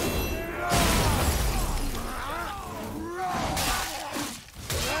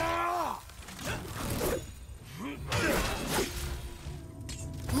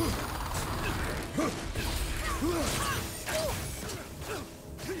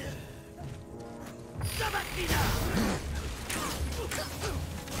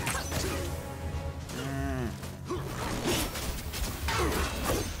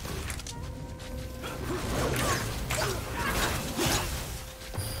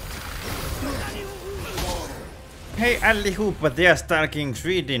 Hey allihopa, they are talking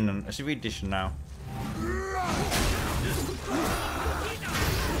Swedish now.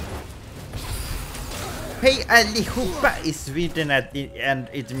 Hey allihopa is Sweden at it, and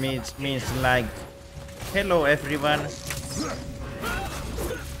it means like hello everyone.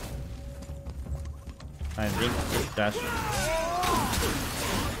 I think it does.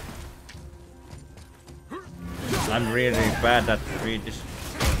 I'm really bad at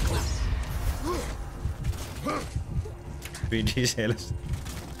Swedish hells.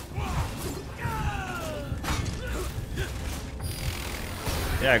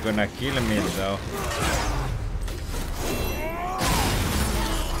 They're gonna kill me though.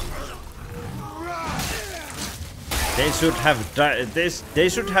 They should have died. They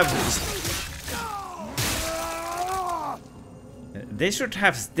should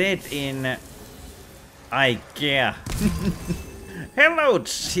have stayed in IKEA. Hello,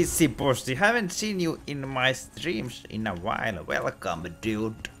 Sissy Posty. Haven't seen you in my streams in a while. Welcome,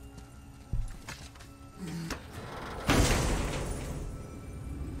 dude.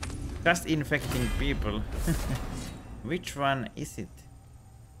 Just infecting people. Which one is it?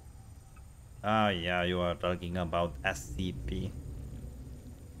 Ah, yeah, you are talking about SCP.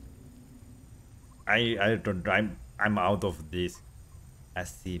 I'm out of these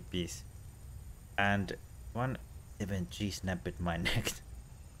SCPs. And 173 snapped my neck.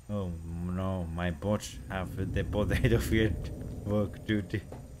 Oh no, my bots have the potato field work duty.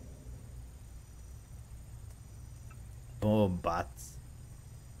 Oh, bats.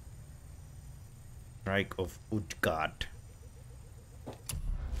 Strike of Utgard.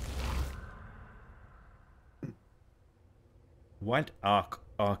 Wild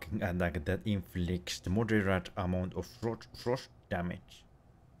arcing attack that inflicts moderate amount of frost damage.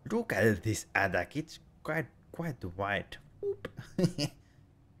 Look at this attack, it's quite wide.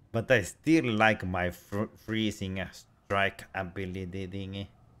 But I still like my freezing strike ability thingy.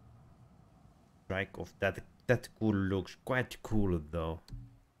 Strike of that cool looks quite cool though.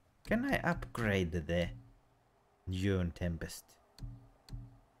 Can I upgrade the Neon Tempest?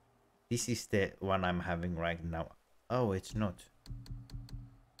 This is the one I'm having right now. Oh, it's not.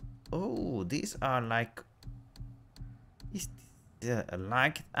 Oh, these are like... Is this a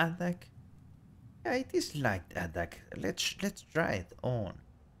light attack? Yeah, it is light attack. Let's try it on.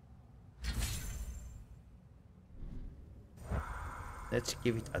 Let's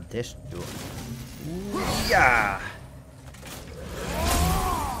give it a test too. Yeah.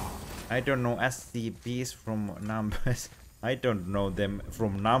 I don't know SCPs from numbers. I don't know them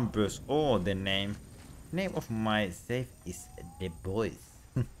from numbers or the name. Name of my safe is The Boys.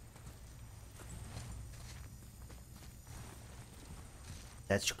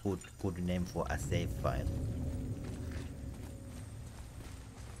 That's good name for a save file.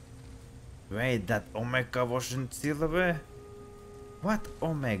 Wait, that Omega wasn't silver? What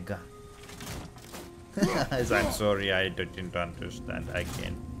Omega? I'm sorry, I didn't understand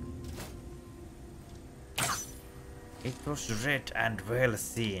again. It was red and well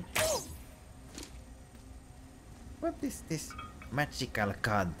seen. What is this magical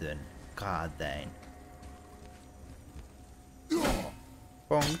garden?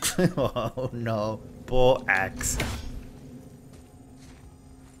 Bonk. Oh no, poor axe.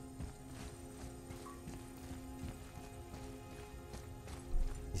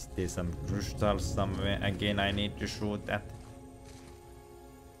 Is there some crystals somewhere? Again, I need to shoot that.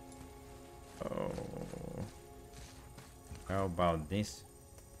 Oh. How about this?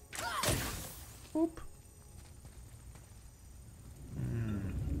 Oop.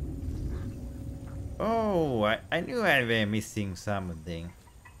 Oh, I knew I were missing something.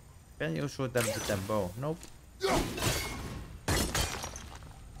 Can you shoot that with a bow? Nope.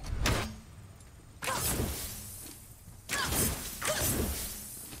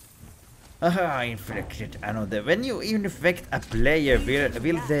 Aha, infected another. When you infect a player,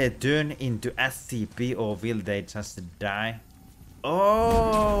 will they turn into SCP or will they just die?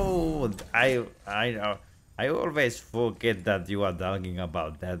 Oh, I always forget that you are talking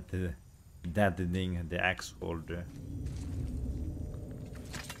about that thing, the axe holder.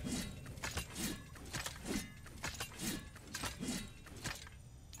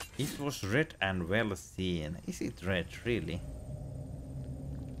 It was red and well seen. Is it red really?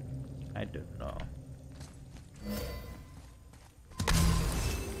 I don't know.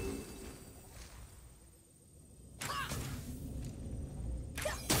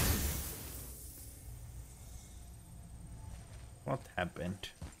 What happened?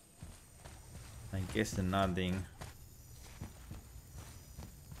 I guess nothing.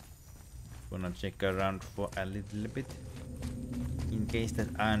 Gonna check around for a little bit in case that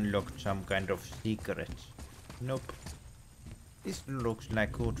unlocked some kind of secrets. Nope. This looks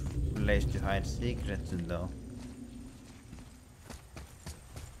like a good place to hide secrets though.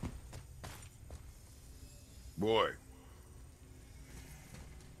 Boy,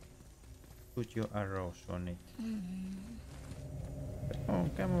 Put your arrows on it. Oh,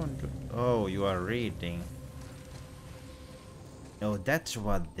 come on. Oh, you are reading. Oh, that's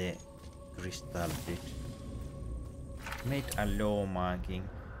what the crystal did. Made a law marking.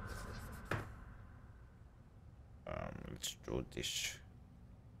 Let's do this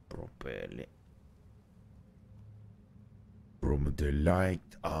properly. From the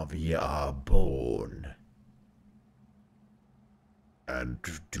light of ye are born, and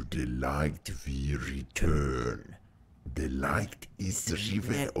to the light we return. The light is the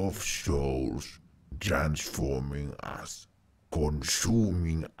river of souls, transforming us,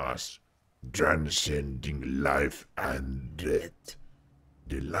 consuming us, transcending life and death.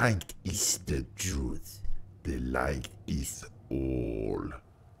 The light is the truth. The light is all.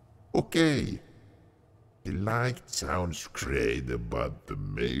 Okay. The light sounds great, but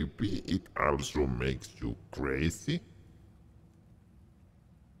maybe it also makes you crazy?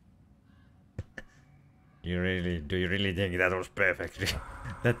 Do you really think that was perfect?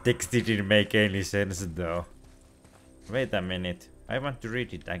 That text didn't make any sense though. Wait a minute. I want to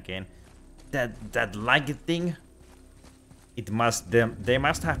read it again. That light thing? They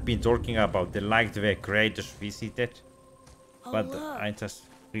must have been talking about the light where creators visited. Oh, But look. I just A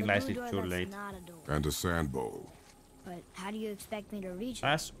realized blue it door too that's late. not a door. and a sand bowl. But how do you expect me to reach it?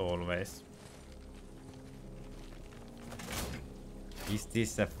 As always. Is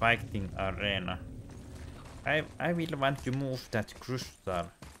this a fighting arena? I will want to move that crystal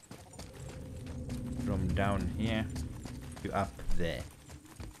from down here to up there.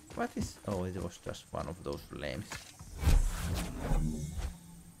 What is... Oh, it was just one of those flames.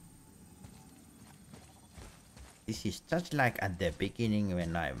 This is just like at the beginning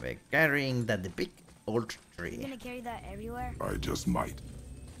when I was carrying that big old You tree. gonna carry that everywhere? I just might.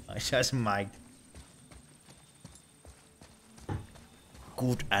 I just might.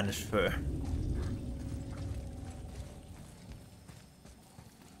 Good answer.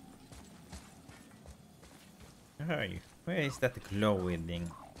 Hey, where is that glowing thing?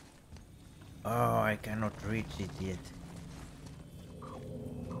 Oh, I cannot reach it yet.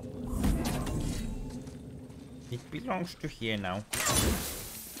 It belongs to here now.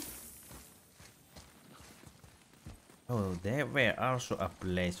 Oh, there were also a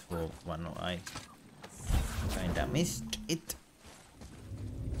place for one. I kinda missed it.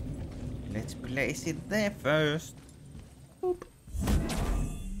 Let's place it there first. Boop.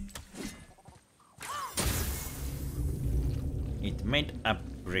 It made a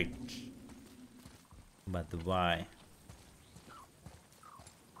bridge. But why?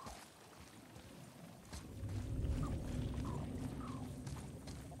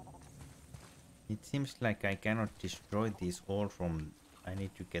 It seems like I cannot destroy these all from... I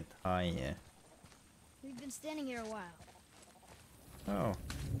need to get higher. We've been standing here a while. Oh.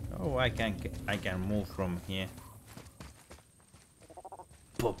 Oh, I can move from here.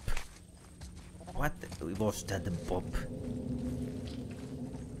 Pop. What was that pop?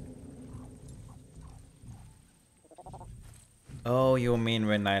 Oh, you mean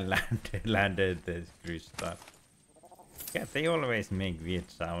when I landed the crystal? Yeah, they always make weird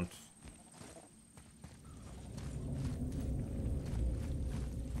sounds.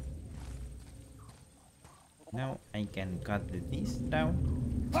 Now I can cut this down.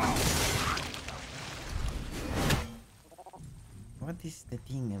 What is the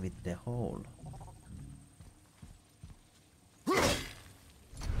thing with the hole?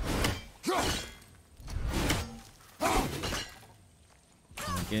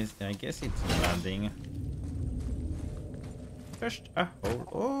 I guess it's nothing. Just a hole.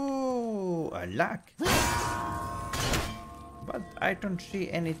 Oh, a lock. But I don't see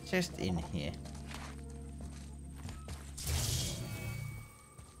any chest in here.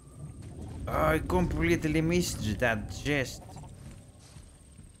 I completely missed that chest.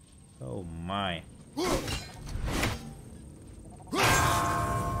 Oh my.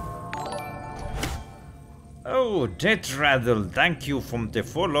 Oh, Death Rattle, thank you for the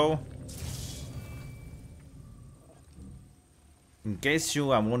follow. In case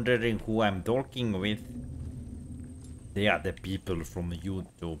you are wondering who I'm talking with, they are the people from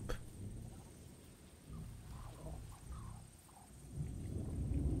YouTube.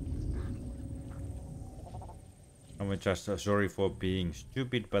 I'm just sorry for being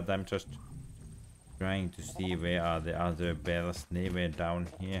stupid, but I'm just trying to see where are the other bells. They were down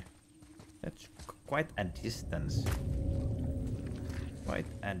here. That's quite a distance. Quite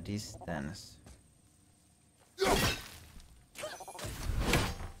a distance.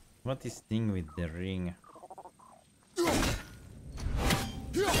 What is thing with the ring?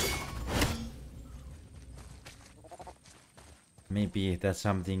 Maybe that's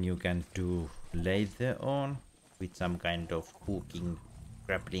something you can do later on with some kind of hooking,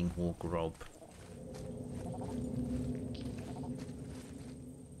 grappling hook rope.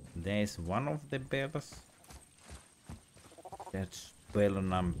 There's one of the bells. That's bell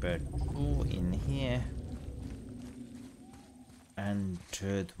number 2 in here. And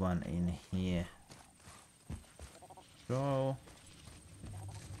third one in here. So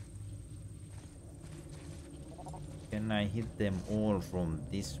can I hit them all from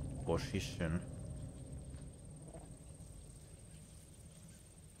this position?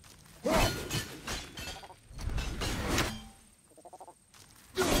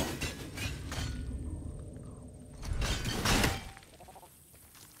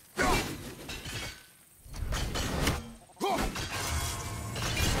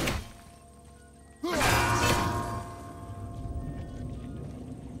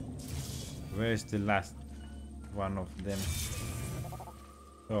 Where's the last one of them?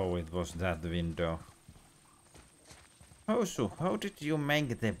 Oh, it was that window. Hosu, how did you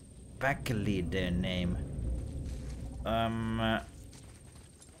make the pack leader name? I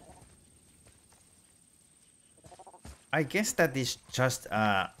guess that is just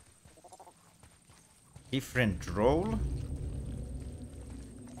a different role.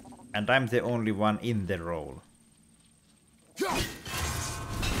 And I'm the only one in the role.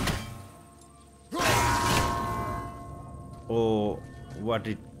 Or what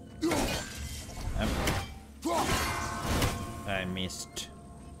did I missed?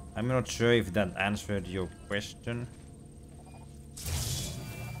 I'm not sure if that answered your question.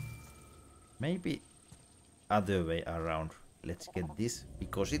 Maybe other way around. Let's get this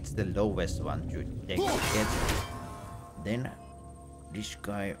because it's the lowest one to get. Then this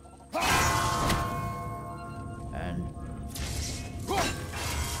guy and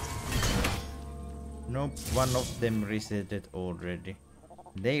nope, one of them resetted already.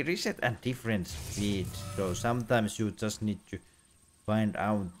 They reset at different speed, so sometimes you just need to find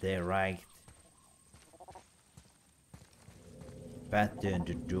out the right pattern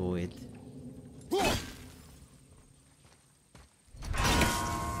to do it.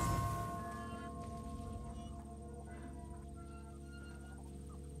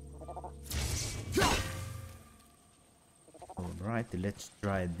 Alright, let's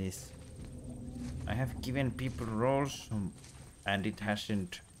try this. I have given people roles and it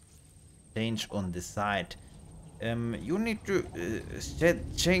hasn't changed on the side. You need to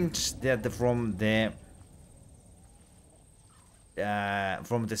change that from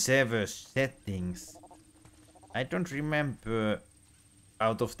the server settings. I don't remember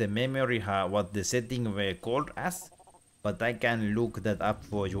out of the memory what the settings were called as, but I can look that up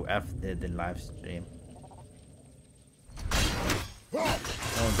for you after the live stream.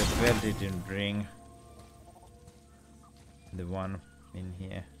 Oh, the bell didn't ring. The one in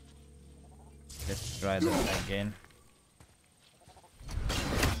here. Let's try that again.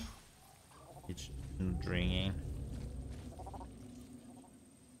 It's not ringing.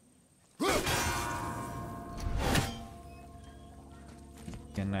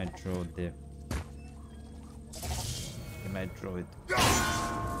 Can I throw the... Can I throw it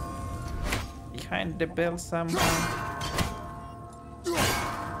behind the bell somehow?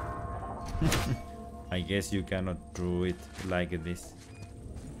 I guess you cannot throw it like this.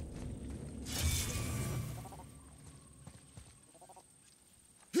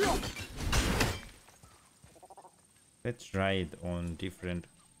 Let's try it on different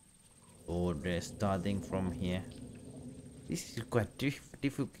order, starting from here. This is quite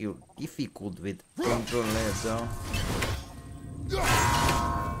difficult with controller though.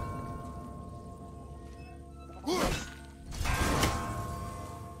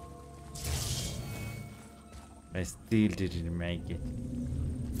 I still didn't make it.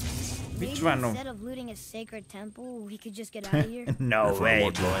 Which Maybe one? Instead of looting a sacred temple, we could just get out of here. No If I way,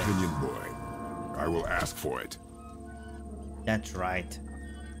 want your boy. opinion, boy, I will ask for it. That's right.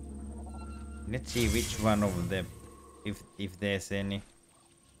 Let's see which one of them, if there's any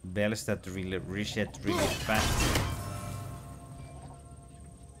bells that really reset really fast.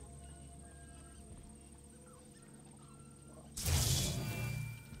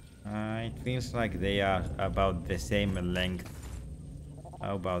 It feels like they are about the same length.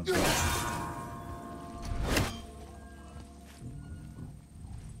 How about that?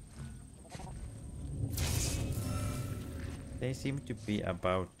 They seem to be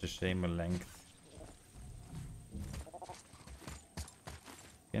about the same length.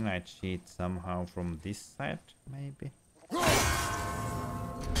 Can I cheat somehow from this side, maybe?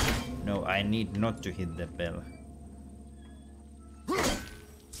 No, I need not to hit the bell.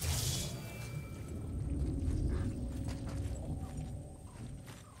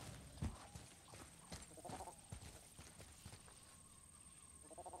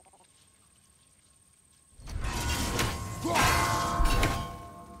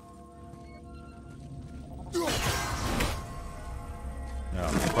 No,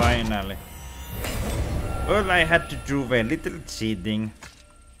 finally. Well, I had to do a little cheating.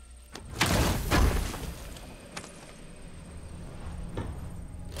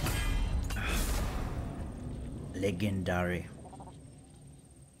 Legendary.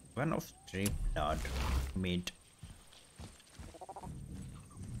 One of three blood meat.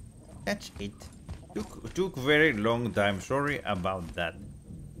 That's it. Took very long time. Sorry about that.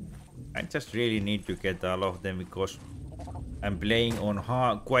 I just really need to get all of them because I'm playing on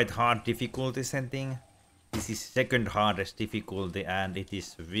quite hard difficulty setting. This is second hardest difficulty and it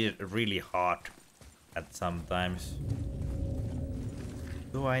is really hard at sometimes.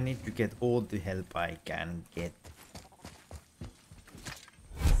 So I need to get all the help I can get.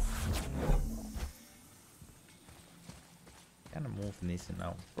 Can I move this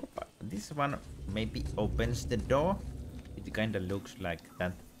now? This one maybe opens the door. It kind of looks like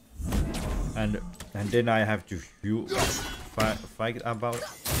that. And then I have to fight about.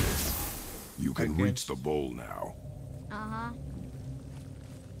 You can reach the bowl now. Uh-huh.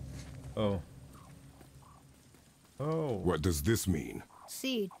 Oh. Oh. What does this mean?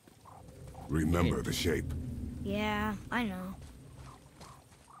 Seed. Remember the shape. Yeah, I know.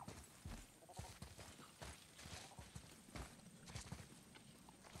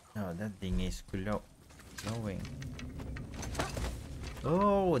 No, that thing is glowing.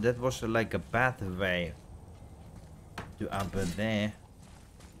 Oh, that was like a pathway to up there.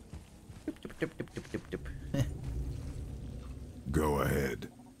 Go ahead.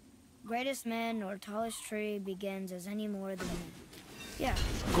 Greatest man or tallest tree begins as any more than me. Yeah.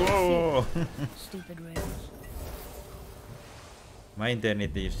 Go! Stupid rails. My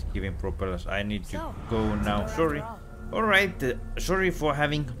internet is giving problems. I need to So, go now. after Sorry. all. Alright, sorry for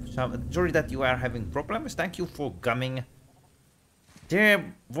having sorry that you are having problems. Thank you for coming.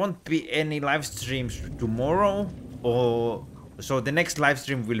 There won't be any live streams tomorrow, or so the next live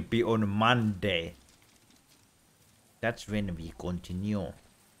stream will be on Monday. That's when we continue.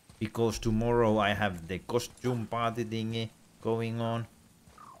 Because tomorrow I have the costume party thingy going on.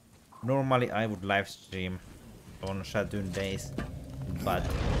 Normally I would live stream on Saturdays, but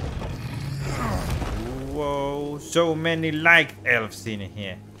whoa, so many like elves in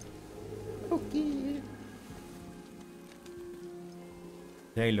here. Okay.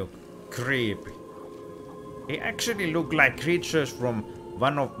 They look creepy. They actually look like creatures from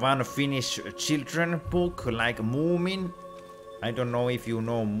one Finnish children book, like Moomin. I don't know if you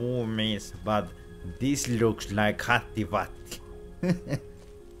know Moomins, but this looks like Hattivatti.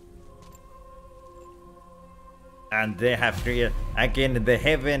 And they have again the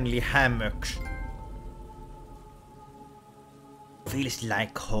heavenly hammocks. Feels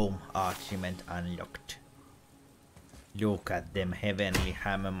like home achievement unlocked. Look at them heavenly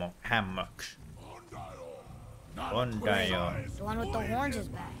hammocks. Ondayo. The one with the horns is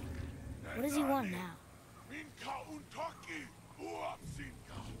back. What does he want now?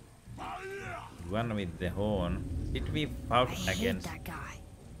 One with the horn. Did we fight I hate against? that guy.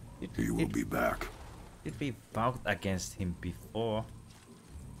 He will be back. Did we fight against him before?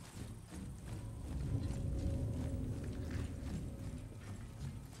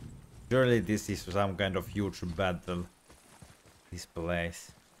 Surely this is some kind of huge battle. This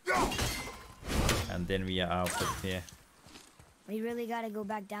place. And then we are out of here. We really gotta go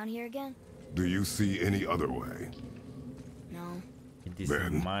back down here again? Do you see any other way? No. It is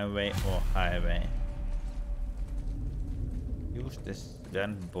Ben. my way or highway. Use the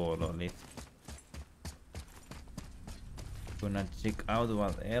stand ball on it. Gonna check out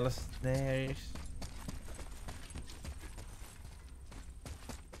what else there is.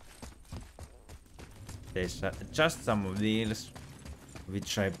 There's just some wheels,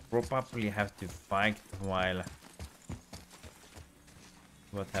 which I probably have to fight while.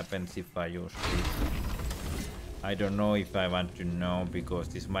 What happens if I use this? I don't know if I want to know, because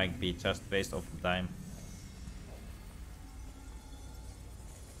this might be just waste of time.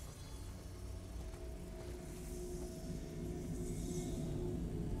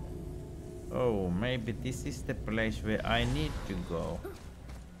 Oh, maybe this is the place where I need to go.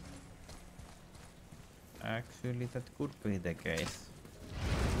 Actually, that could be the case.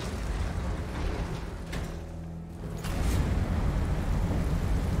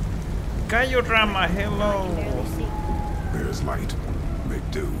 Kayurama, hello! There's light. Make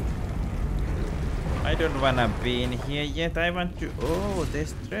do. I don't wanna be in here yet. I want to. Oh,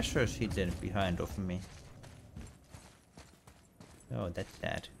 there's treasures hidden behind of me. Oh, that's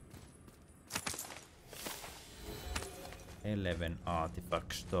sad. 11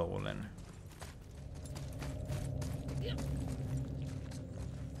 artifacts stolen.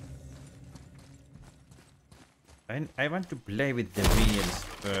 I want to play with the wheels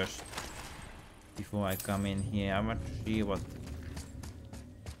first. Before I come in here, I want to see what...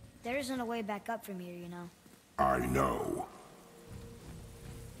 There isn't a way back up from here, you know. I know.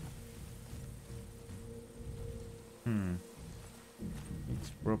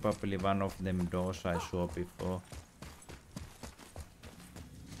 It's probably one of them doors I saw before.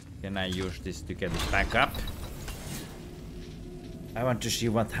 Can I use this to get it back up? I want to see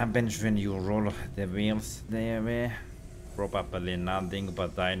what happens when you roll the wheels there. Probably nothing,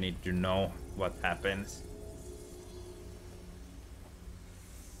 but I need to know what happens.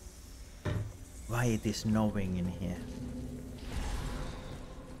 Why it is snowing in here?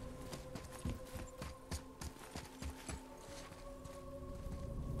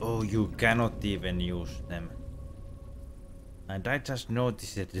 Oh, you cannot even use them. And I just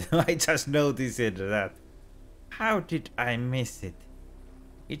noticed it. I just noticed that. How did I miss it?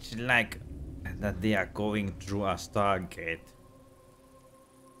 It's like that they are going through a Stargate.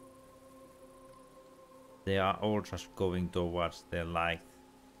 They are all just going towards their light.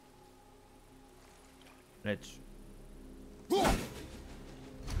 Let's...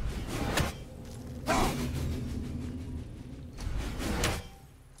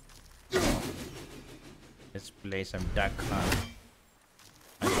 Let's play some duck hunt.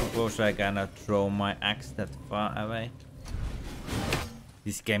 I suppose I cannot throw my axe that far away.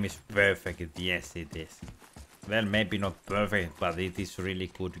 This game is perfect, yes it is. Well, maybe not perfect, but it is a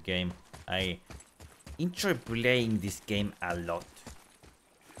really good game. I enjoy playing this game a lot.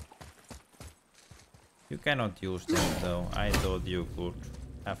 You cannot use them though, I thought you could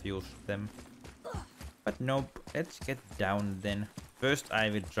have used them. But nope, let's get down then. First I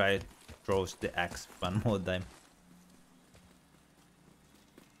will try to throw the axe one more time.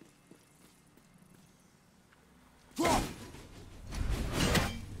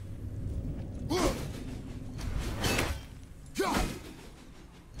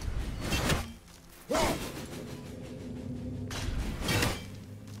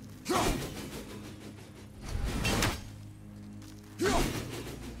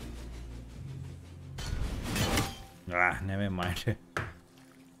 Ah, never mind.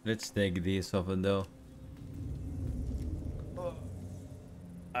 Let's take these off though.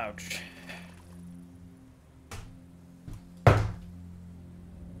 Ouch.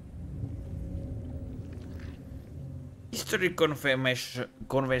 History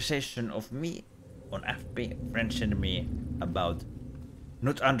conversation of me on FB. Friends and me about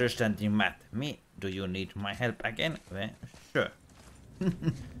not understanding math. Me, do you need my help again? Well, sure.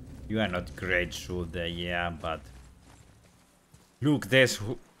 You are not great shooter, yeah, but look, there's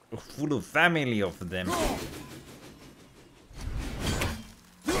a full family of them.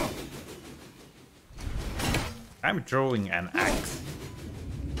 I'm throwing an axe.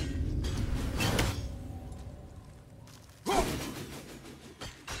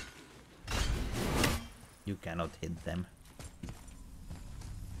 You cannot hit them.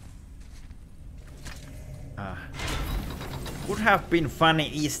 Would have been funny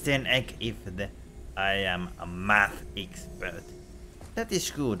Eastern egg if I am a math expert. That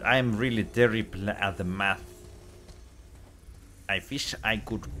is good. I am really terrible at the math. I wish I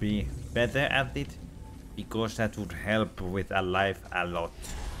could be better at it, because that would help with a life a lot.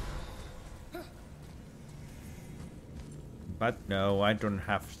 But no, I don't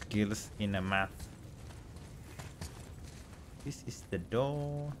have skills in a math. This is the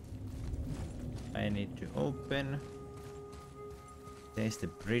door. I need to open. There's the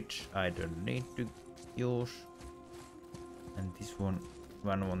bridge I don't need to use. And this one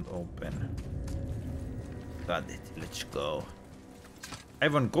won't open. Got it, let's go. I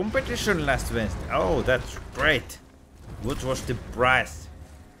won competition last Wednesday. Oh, that's great. What was the prize?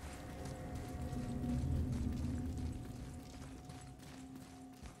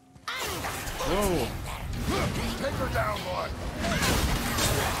 Whoa. Take her down, boy.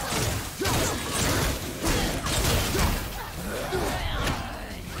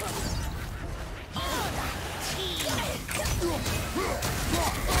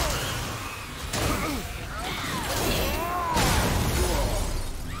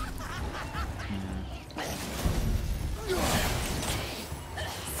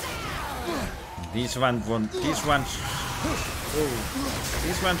 These ones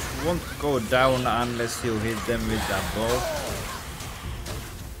won't go down unless you hit them with a bow.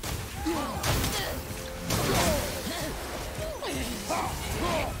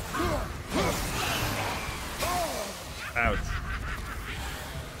 Ouch.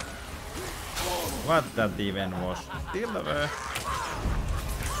 What that even was? Silver.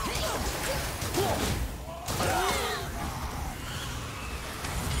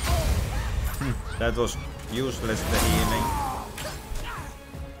 That was useless the healing.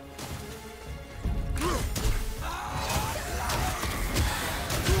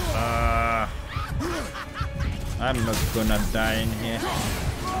 I'm not gonna die in here.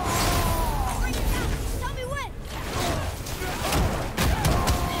 Tell me when!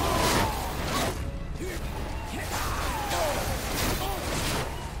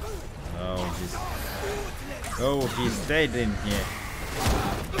 Oh, he stayed in here.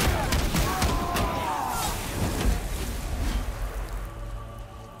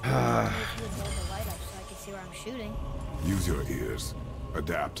 Shooting. Use your ears.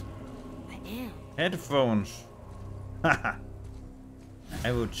 Adapt. I am. Headphones. Haha.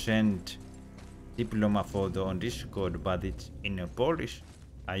 I would send diploma photo on Discord, but it's in Polish.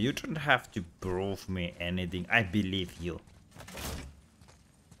 You don't have to prove me anything. I believe you.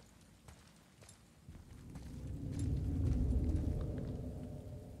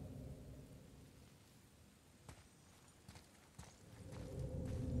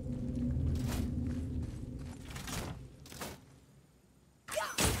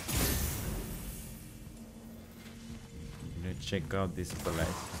 Check out this place.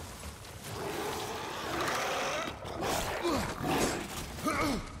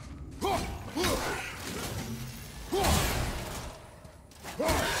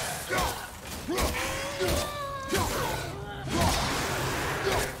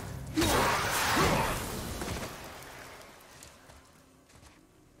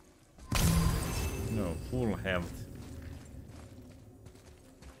 No, full health.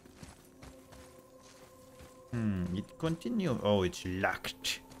 It continues. Oh, it's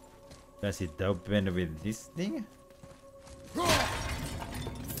locked. Does it open with this thing?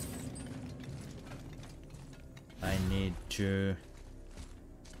 I need to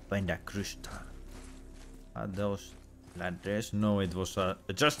find a crystal. Are those ladders? No, it was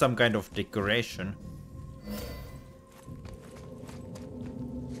just some kind of decoration.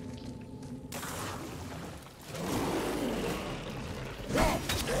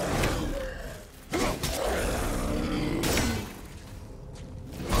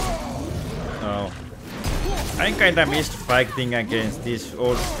 I kinda missed fighting against these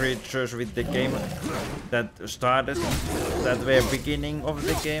old creatures with the game that started that very beginning of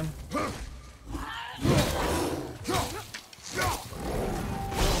the game.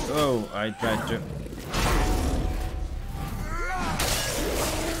 Oh, I tried to.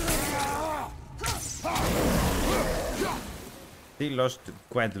 He lost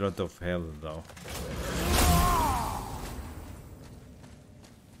quite a lot of health though.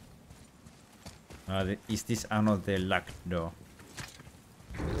 Is this another locked door?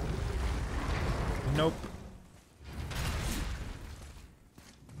 Nope.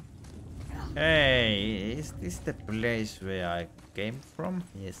 Hey, is this the place where I came from?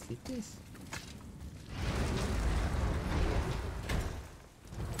 Yes, it is.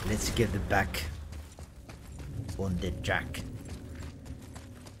 Let's get back on the track.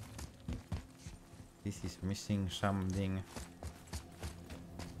 This is missing something.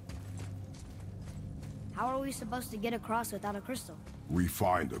 How are we supposed to get across without a crystal? We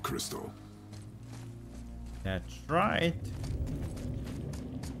find a crystal. That's right.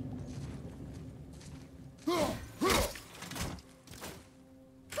 You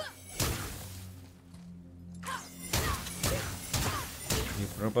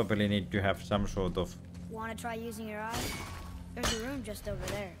probably need to have some sort of... Want to try using your eyes? There's a room just over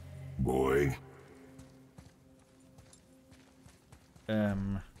there. Boy.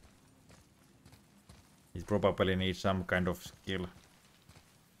 It probably needs some kind of skill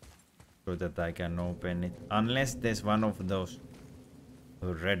so that I can open it. Unless there's one of those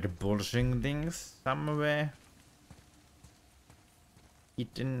red bulging things somewhere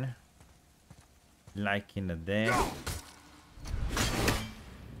hidden, like in there.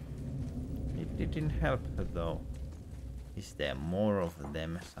 It didn't help though. Is there more of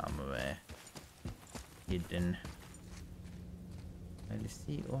them somewhere hidden? I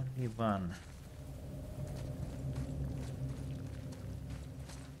see only one.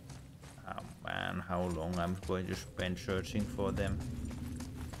 Oh man, how long I'm going to spend searching for them.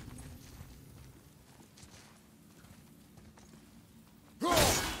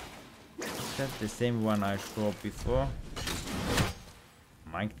 Is that the same one I saw before?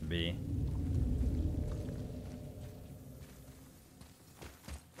 Might be.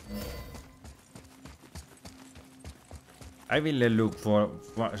 I will look for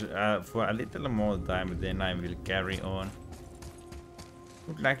a little more time, then I will carry on.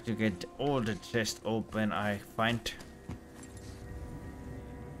 Would like to get all the chests open I find.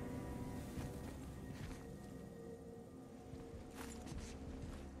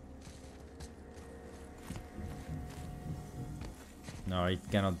 No, it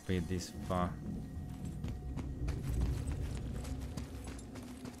cannot be this far.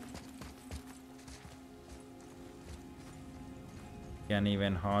 Can't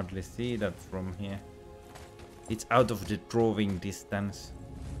even hardly see that from here. It's out of the drawing distance.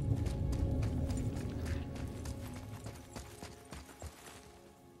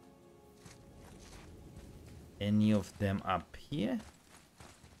 Any of them up here?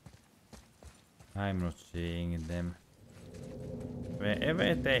 I'm not seeing them.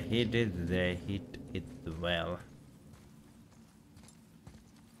 Wherever they hit it well.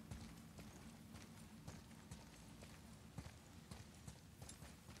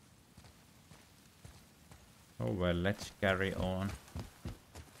 Oh well, let's carry on.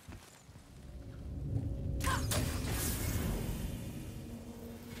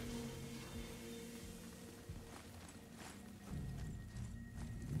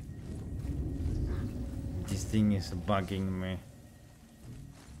 This thing is bugging me.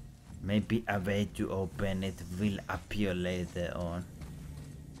 Maybe a way to open it will appear later on.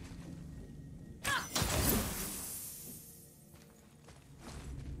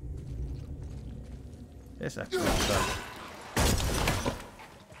 There's a crystal.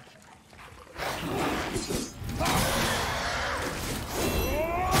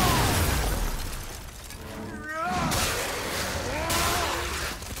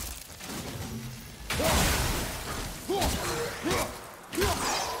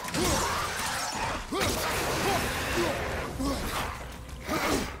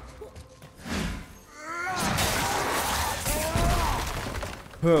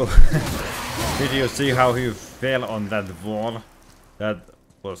 Whoa. Did you see how he fell on that wall? That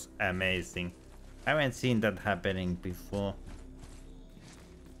was amazing. I haven't seen that happening before.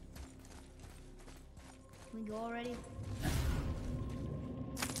 Can we go already?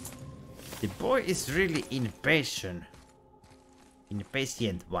 The boy is really impatient.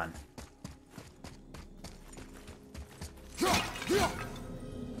 Impatient one.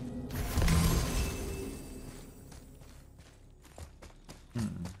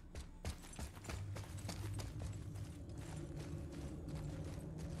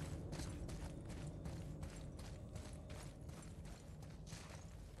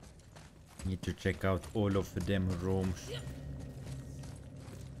 Need to check out all of them rooms.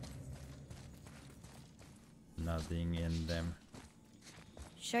 Nothing in them.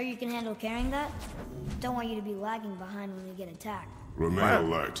 Sure you can handle carrying that? Don't want you to be lagging behind when we get attacked. Remain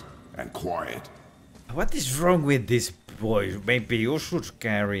alert and quiet. What is wrong with this boy? Maybe you should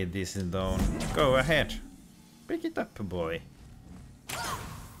carry this though. Go ahead. Pick it up, boy.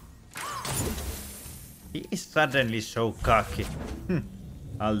 He is suddenly so cocky.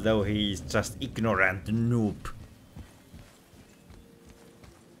 Although he is just ignorant noob.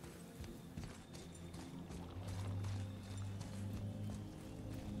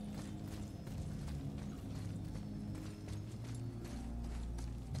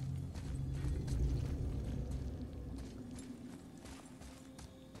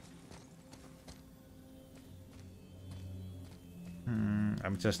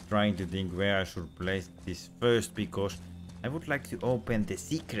 I'm just trying to think where I should place this first, because I would like to open the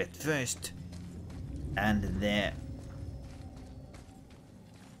secret first and the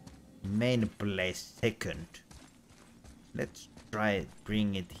main place second. Let's try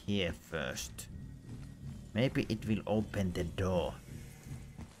bring it here first. Maybe it will open the door.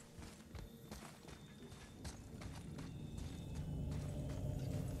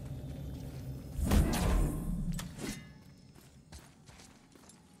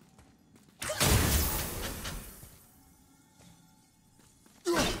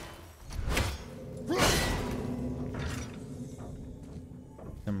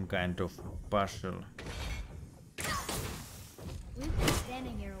 Kind of puzzle. We've been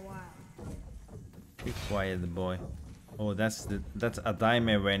standing here a while. Be quiet, boy. Oh, that's a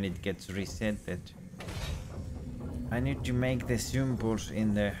timer when it gets resetted. I need to make the symbols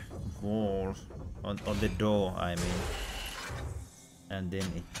in the walls on the door, I mean, and then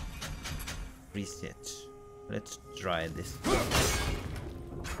it resets. Let's try this.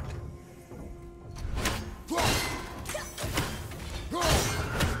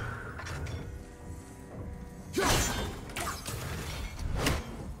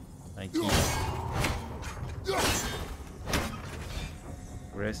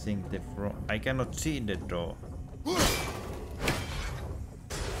 Pressing the front. I cannot see the door.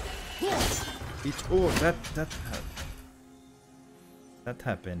 It's that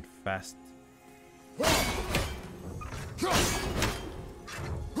happened fast.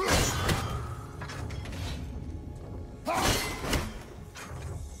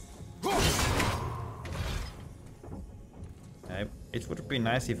 It would be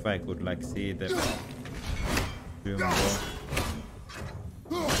nice if I could like see the symbol.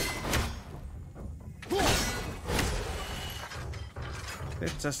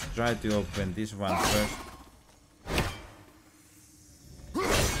 Let's just try to open this one first.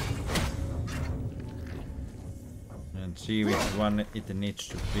 And see which one it needs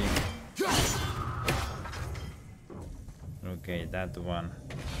to be. Okay, that one.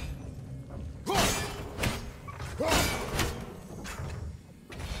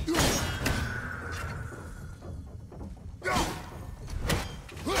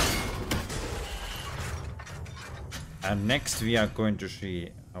 And next we are going to see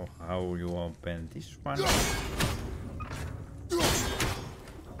how you open this one.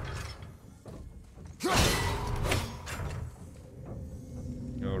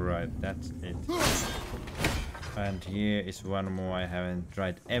 Alright, that's it. And here is one more I haven't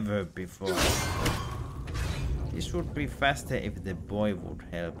tried ever before. This would be faster if the boy would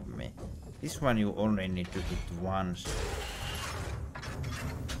help me. This one you only need to hit once.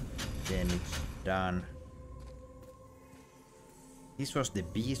 Then it's done. This was the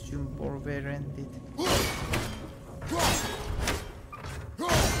B symbol, weren't it?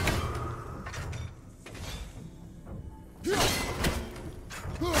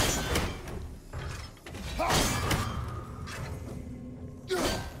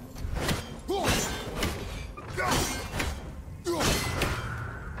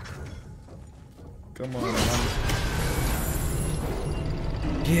 Come on, man.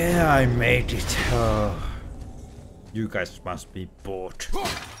 Yeah, I made it. Oh. You guys must be bored.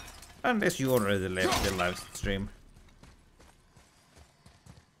 Unless you already left the live stream.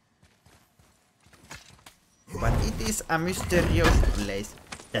 But it is a mysterious place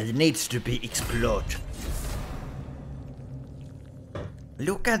that needs to be explored.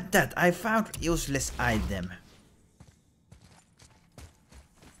 Look at that, I found useless item.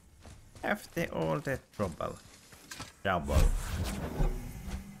 After all the trouble.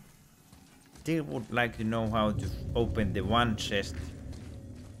 Still would like to know how to open the one chest.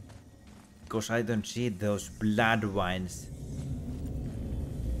 Because I don't see those blood wines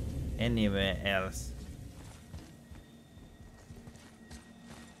anywhere else.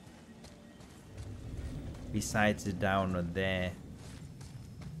 Besides down there.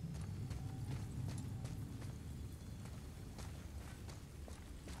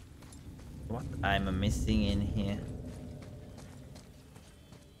 What I'm missing in here?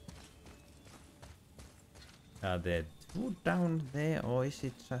 Are there two down there or is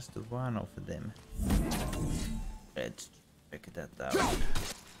it just one of them? Let's check that out.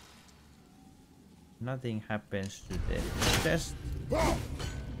 Nothing happens to the chest.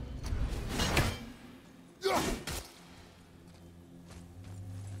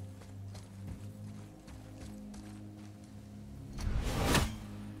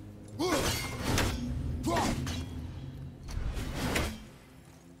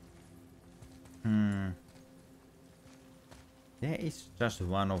 There is just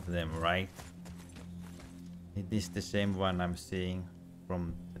one of them, right? It is the same one I'm seeing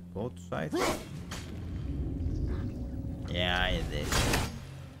from the both sides. Yeah, it is.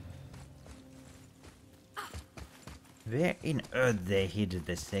 Where in earth they hid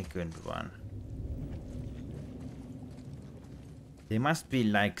the second one? There must be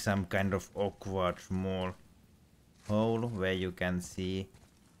like some kind of awkward small hole where you can see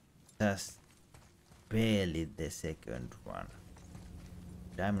just barely the second one.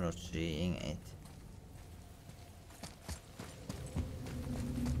 I'm not seeing it.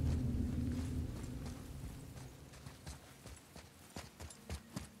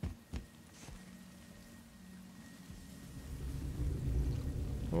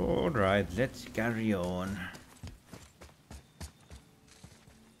 Alright, let's carry on.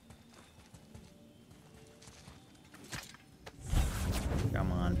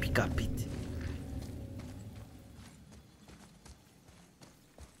 Come on, pick up it.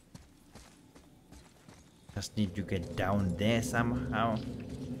 Just need to get down there somehow.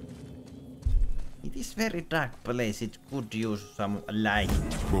 It is very dark place. It could use some light.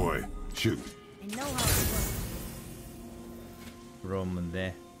 Boy, shoot. I know how it works. From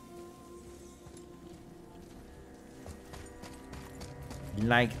there.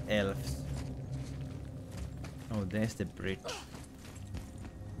 Like elves. Oh, there's the bridge.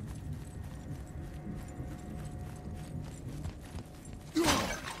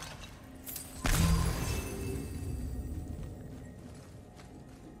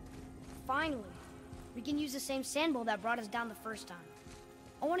 Finally, we can use the same sand bowl that brought us down the first time.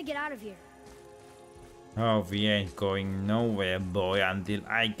 I want to get out of here. Oh, we ain't going nowhere, boy, until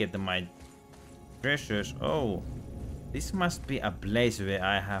I get my treasures. Oh, This must be a place where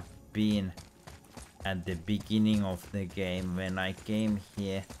I have been at the beginning of the game when I came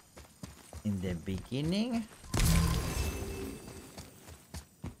here in the beginning.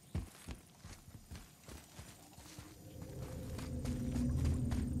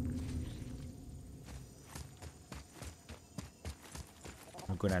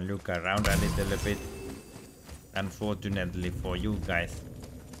 I'm gonna look around a little bit. Unfortunately for you guys,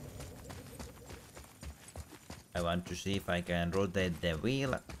 I want to see if I can rotate the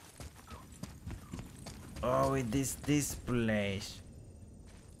wheel. Oh, it is this place.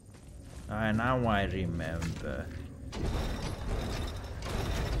 Now I remember.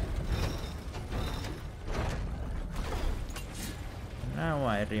 Now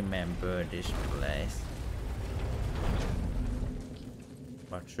I remember this place.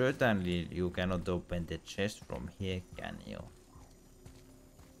 But certainly you cannot open the chest from here, can you?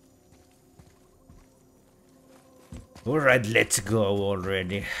 Alright, let's go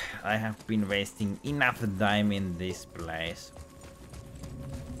already. I have been wasting enough time in this place.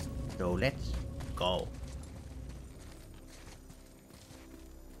 So let's go.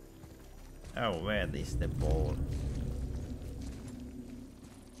 Oh, where is the ball?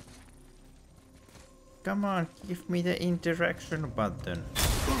 Come on, give me the interaction button.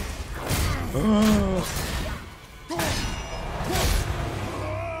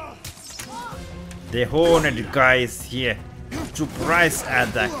 The horned guy is here. Surprise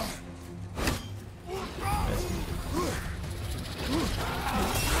attack.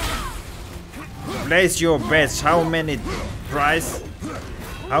 Place your bets. How many tries?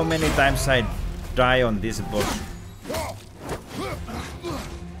 How many times I die on this boss?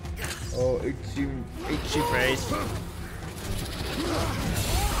 Oh, itchy face.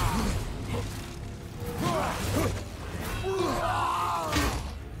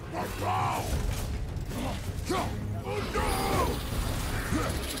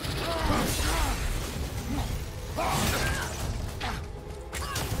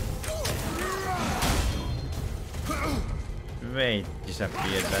 Wait,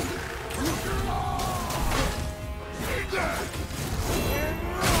 disappeared that.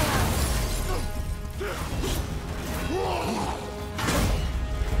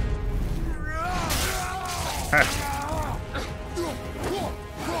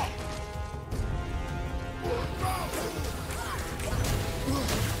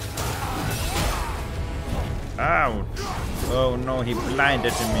 Ow! Oh no, he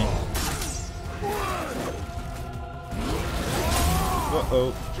blinded me.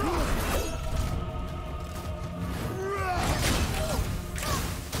 Uh-oh.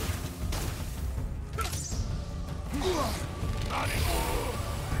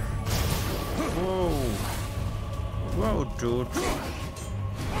 Whoa. Whoa, dude.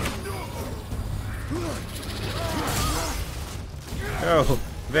 Oh,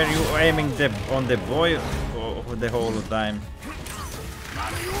 were you aiming on the boy the whole time?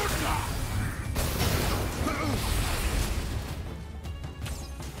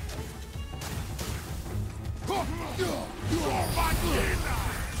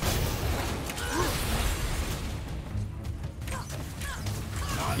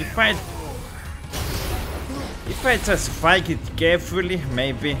 If I just fight it carefully,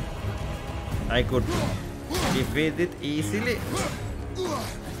 maybe I could defeat it easily.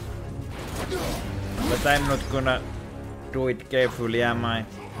 But I'm not gonna do it carefully, am I?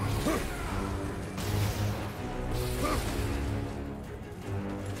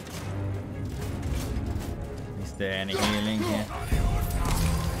 Is there any healing here?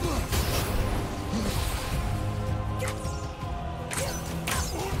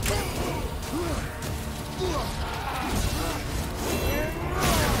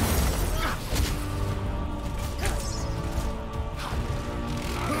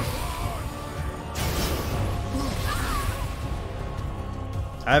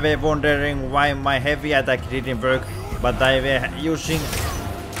 I was wondering why my heavy attack didn't work, but I was using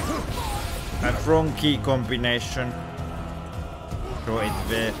a wrong key combination. So it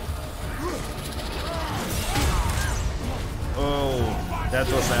was... Oh,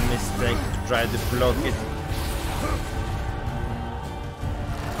 that was a mistake to try to block it.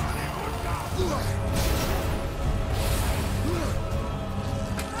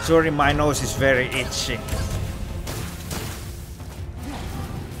 Sorry, my nose is very itchy.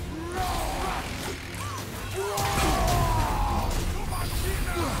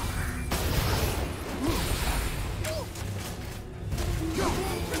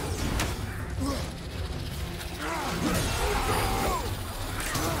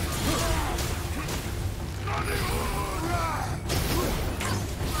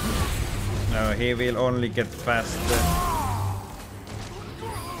 he will only get faster.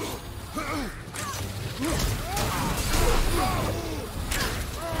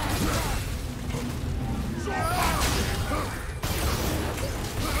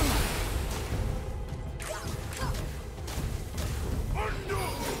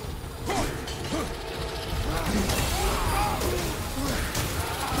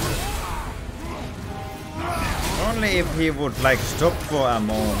 Only if he would like stop for a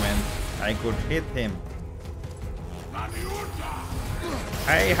moment, I could hit him.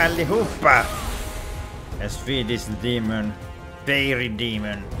 Hey, Hallihuppa! A Swedish demon, dairy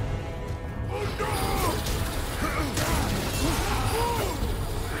demon.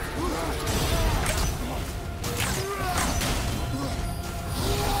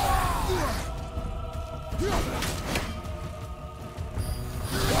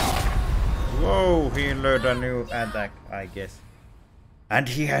 Whoa, he learned a new attack, I guess. And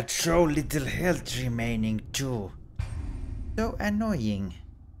he had so little health remaining too. So annoying.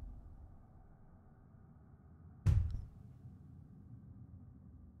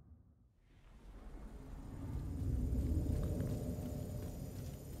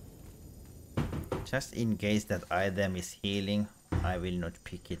 Just in case that item is healing, I will not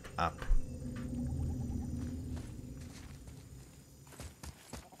pick it up.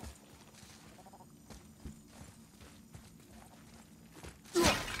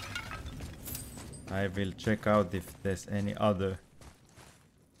 I will check out if there's any other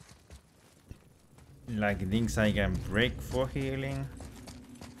like things I can break for healing.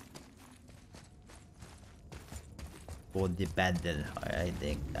 For the battle,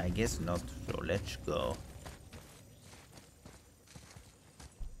 I guess not, so let's go.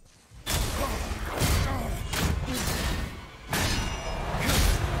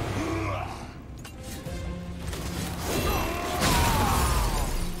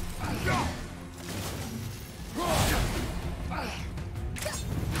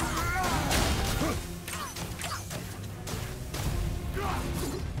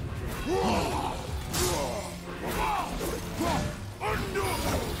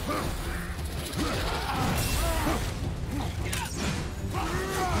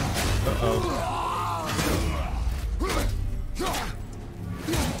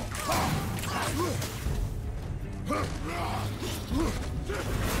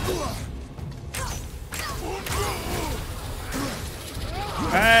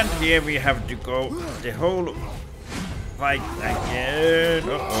 And here we have to go the whole fight again.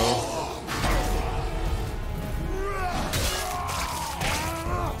 Uh-oh.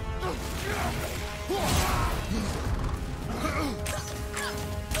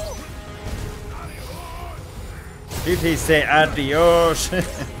 Did he say adios?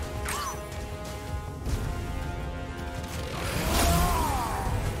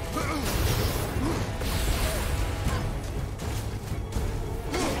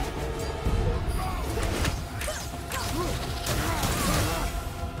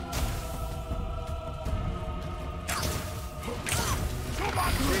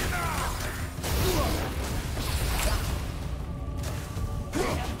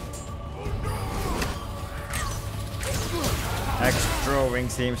 Axe throwing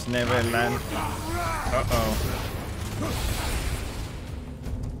seems never land. Uh-oh.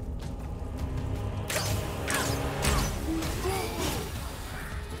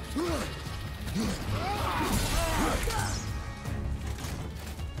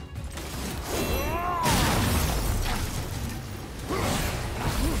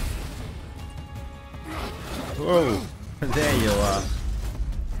 Whoa, there you are.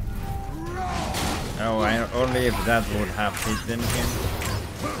 Oh, only if that would have hidden him.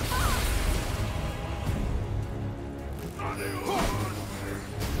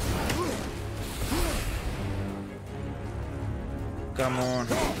 Come on.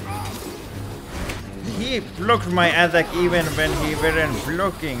 He blocked my attack even when he weren't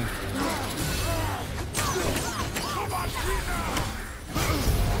blocking.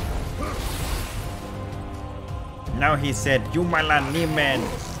 Now he said Jumala Nimen,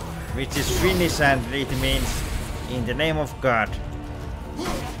 which is Finnish and it means in the name of God.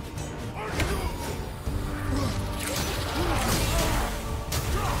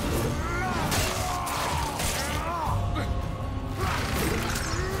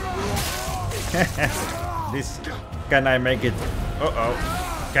 This, can I make it?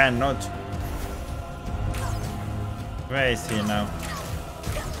 Uh-oh, cannot. Where is he now?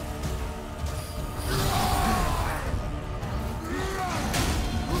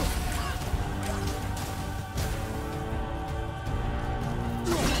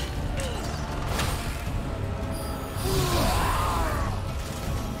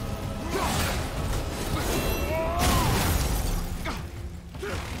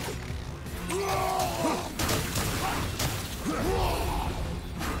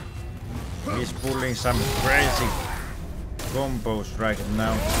 He's pulling some crazy combos right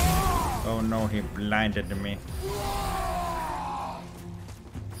now. Oh no, he blinded me.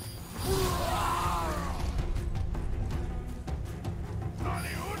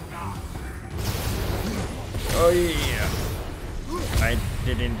 Oh yeah! I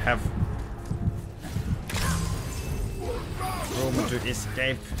didn't have room to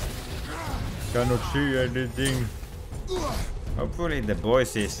escape. Cannot see anything. Hopefully the boy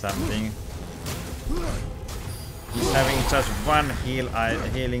sees something. He's having just one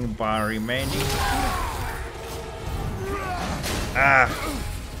healing bar remaining.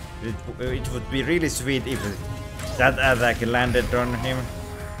 It would be really sweet if that attack landed on him.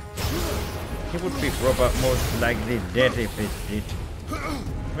 He would be most likely dead if it did.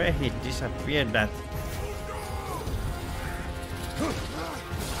 Where he disappeared at?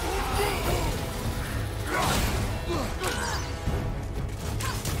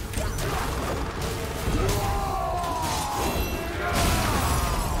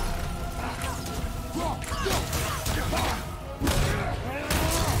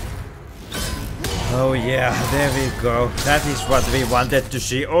 Oh yeah, there we go. That is what we wanted to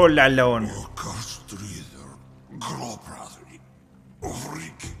see all alone.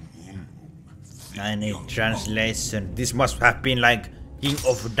 I need translation. This must have been like King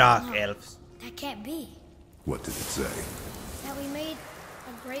of Dark Elves. That can't be. What did it say? That we made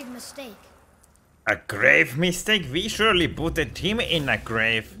a grave mistake. A grave mistake? We surely put him in a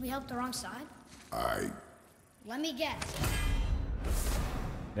grave. Did we help the wrong side? Let me guess.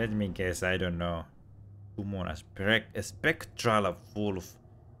 Let me guess, I don't know. Summon a spectral wolf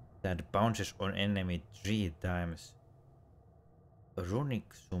that bounces on enemy 3 times. A runic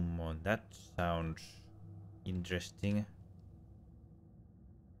summon, that sounds interesting.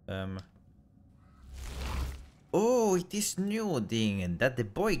 Oh, it is new thing that the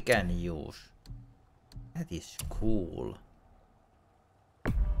boy can use. That is cool.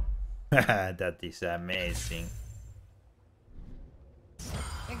 That is amazing.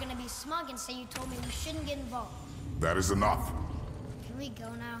 You're gonna be smug and say you told me we shouldn't get involved. That is enough. Can we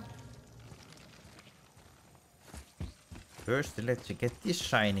go now? First, let's get this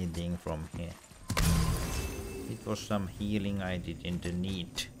shiny thing from here. It was some healing I didn't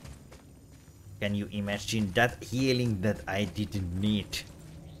need. Can you imagine that healing that I didn't need?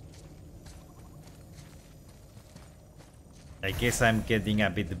 I guess I'm getting a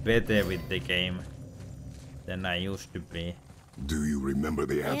bit better with the game than I used to be. Do you remember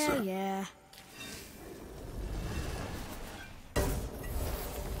the answer? Yeah.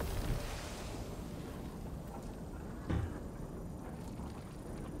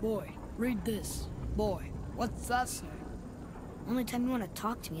 Boy, read this. Boy, what's that say? Only time you want to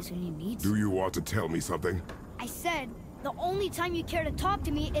talk to me is when you need Do you want to tell me something? I said, the only time you care to talk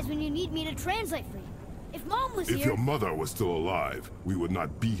to me is when you need me to translate for you. If Mom was If here... your mother was still alive, we would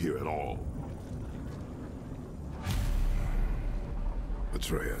not be here at all.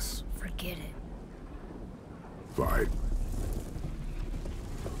 Atreus. Forget it. Fine.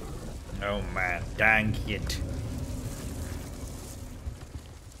 Oh man, dang it.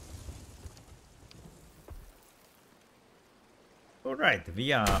 Alright,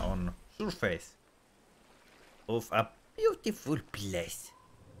 we are on surface of a beautiful place.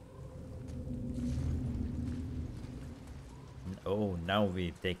 Oh, now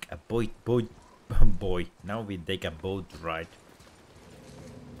we take a boy. Now we take a boat ride.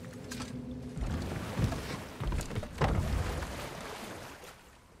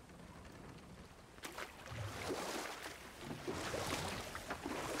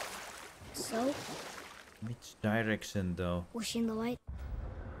 So? Which direction though? Was she in the light?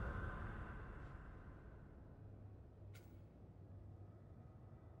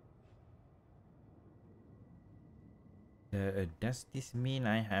 Does this mean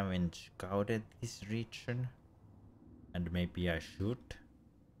I haven't scouted this region? And maybe I should?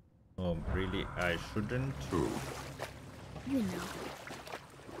 Oh, really, I shouldn't? Who? You know.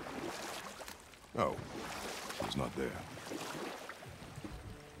 Oh, she's not there.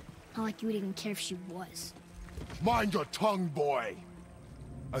 Not like you would even care if she was. Mind your tongue, boy!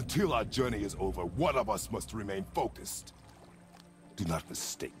 Until our journey is over, one of us must remain focused. Do not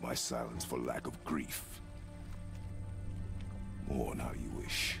mistake my silence for lack of grief. Mourn how you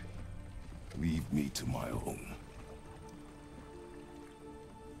wish. Leave me to my own.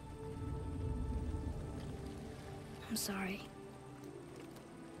 I'm sorry.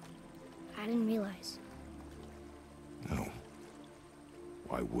 I didn't realize. No.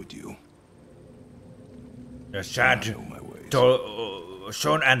 Why would you? The sad I know my ways.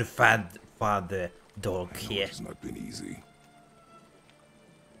 son and father dog I know here. it has not been easy.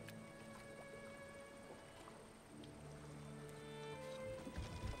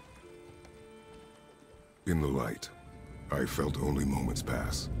 In the light, I felt only moments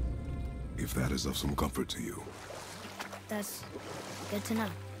pass. If that is of some comfort to you. That's good to know.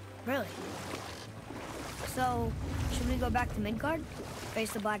 Really. So, should we go back to Midgard?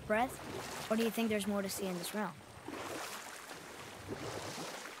 Face the Black Breath? Or do you think there's more to see in this realm?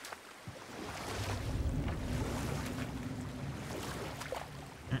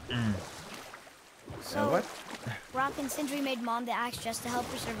 So, What? Rock and Sindri made Mom the axe just to help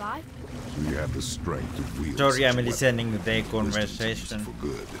her survive? She had the strength to wield Sorry, such I'm weapon. listening to their Wisdom to use it conversation. for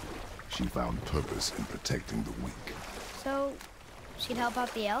good. She found purpose in protecting the weak. So, she'd help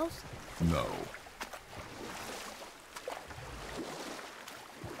out the elves? No.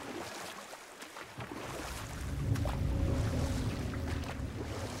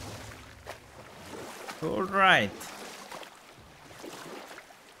 All right.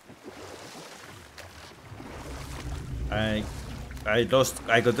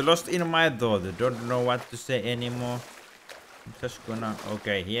 I got lost in my thought. Don't know what to say anymore. I'm just gonna.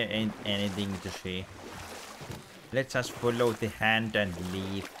 Okay, here ain't anything to see. Let's just follow the hand and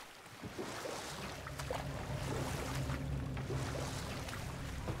leave.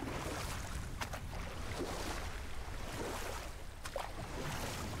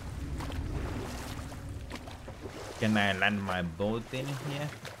 Can I land my boat in here?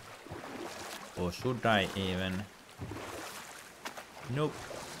 Or should I even? Nope.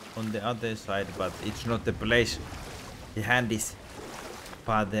 On the other side, but it's not the place. The hand is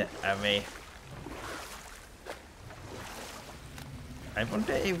farther away. I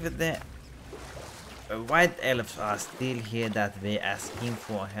wonder if the white elves are still here that way asking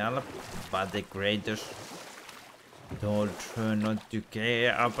for help, but the creators told her not to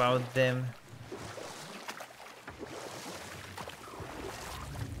care about them.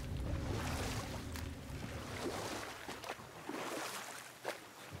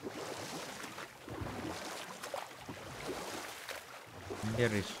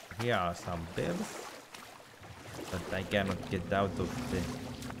 Here are some bells, but I cannot get out of the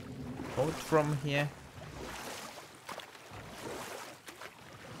boat from here.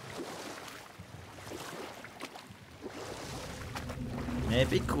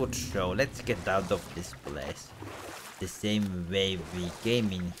 Maybe good show. Let's get out of this place. The same way we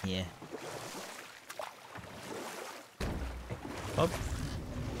came in here. Up.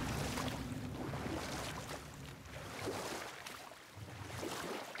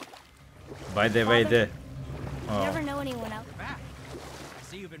 By the way, the Never know anyone else. Back. I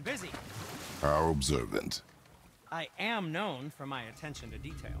see you've been busy. How observant. I am known for my attention to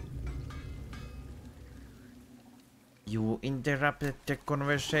detail. You interrupted the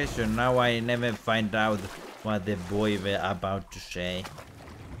conversation. Now I never find out what the boy were about to say.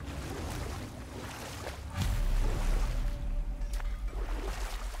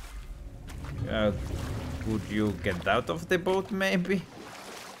 Could you get out of the boat maybe?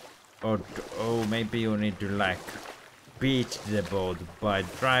 Or oh, maybe you need to like beach the boat by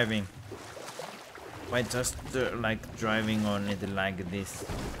driving. By just like driving on it like this.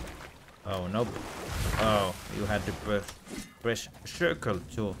 Oh nope. Oh, you had to press circle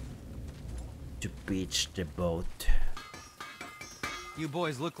to beach the boat. You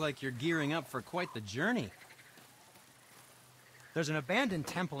boys look like you're gearing up for quite the journey. There's an abandoned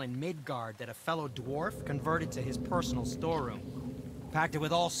temple in Midgard that a fellow dwarf converted to his personal storeroom. Packed it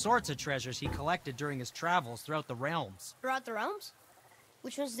with all sorts of treasures he collected during his travels throughout the realms. Throughout the realms?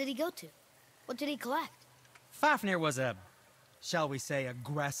 Which ones did he go to? What did he collect? Fafnir was a, shall we say,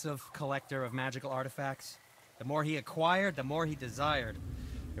 aggressive collector of magical artifacts. The more he acquired, the more he desired.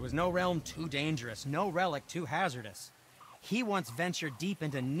 There was no realm too dangerous, no relic too hazardous. He once ventured deep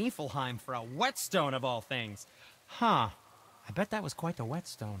into Niflheim for a whetstone of all things. Huh. I bet that was quite the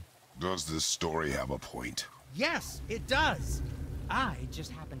whetstone. Does this story have a point? Yes, it does. I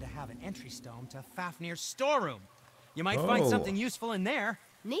just happen to have an entry stone to Fafnir's storeroom. You might find something useful in there.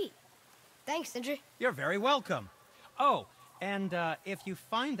 Neat. Thanks, Sindri. You're very welcome. Oh, and if you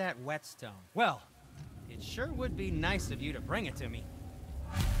find that whetstone, well, it sure would be nice of you to bring it to me.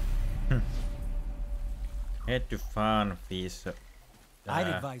 Head to fun feast. I'd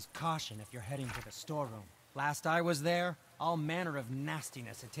advise caution if you're heading to the storeroom. Last I was there, all manner of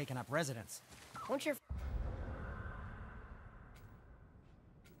nastiness had taken up residence. Won't your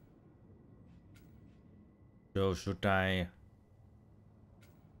So should I?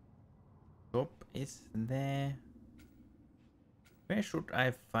 Shop is there. Where should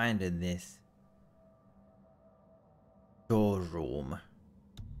I find this storeroom?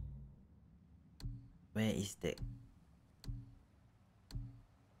 Where is the?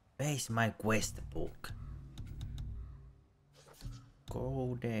 Where is my quest book?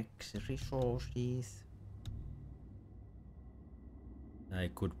 Codex, resources. I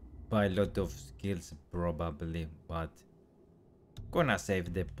could buy a lot of skills probably, but gonna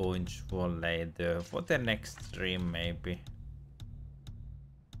save the points for later, for the next stream maybe.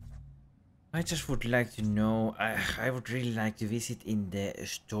 I just would like to know, I would really like to visit in the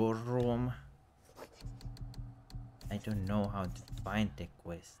storeroom. I don't know how to find the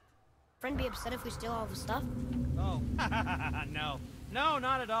quest. Friend be upset if we steal all the stuff? Oh, no. No,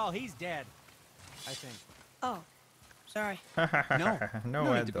 not at all. He's dead. I think. Oh, sorry. No,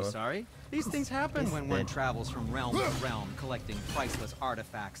 no need to be all. sorry. These things happen He's when one dead. travels from realm to realm, collecting priceless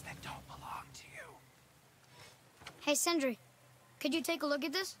artifacts that don't belong to you. Hey, Sindri, could you take a look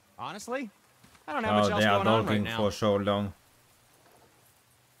at this? Honestly, I don't have Oh, much else they are going on right talking now. for so long.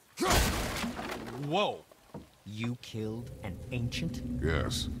 Whoa! You killed an ancient?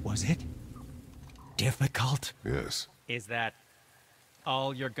 Yes, Was it difficult? yes, Is that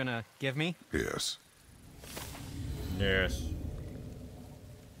all you're gonna give me? yes. Yes.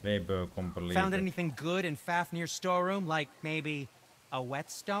 Labor completed. Found anything good in Fafnir's storeroom, like maybe a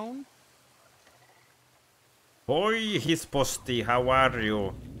whetstone? Boy, his posty, how are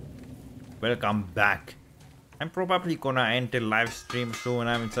you? Welcome back. I'm probably gonna end the live stream soon.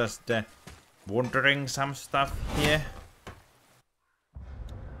 I'm just wondering some stuff here.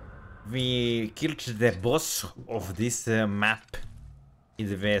 We killed the boss of this map.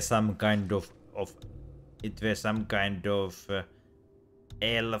 It was some kind of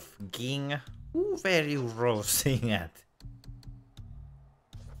elf king. Who were you roasting at?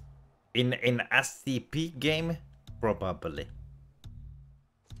 In SCP game, probably.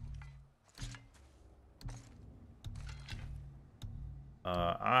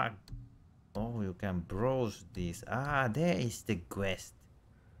 Oh, you can browse this. There is the quest.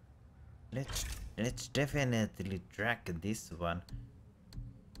 Let's definitely track this one.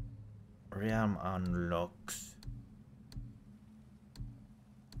 Realm unlocks.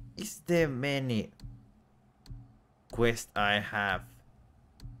 Is there many quests I have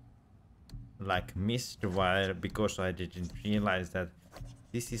like missed while because I didn't realize that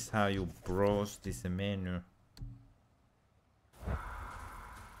this is how you browse this menu.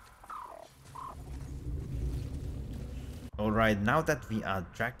 Alright, now that we are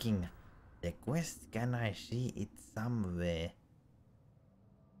tracking the quest, can I see it somewhere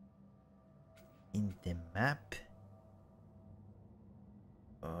in the map?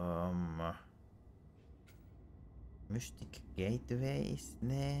 Mystic Gateway is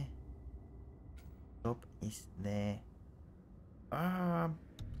there. Shop is there. How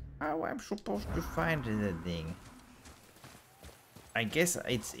I'm supposed to find the thing? I guess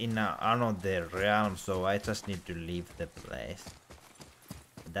it's in another realm, so I just need to leave the place.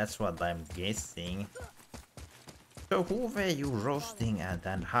 That's what I'm guessing. So who were you roasting at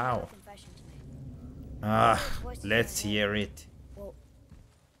and how? Let's hear it. Well,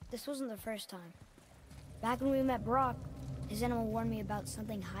 this wasn't the first time. Back when we met Brock, his animal warned me about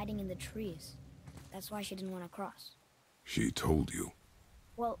something hiding in the trees. That's why she didn't want to cross. She told you.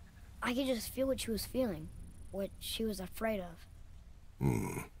 Well, I could just feel what she was feeling, what she was afraid of.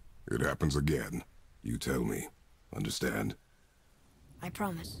 It happens again. You tell me. Understand? I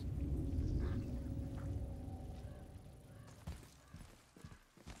promise.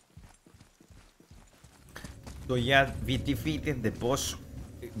 So yeah, we defeated the boss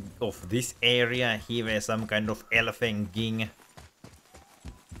of this area. He was some kind of elfin king.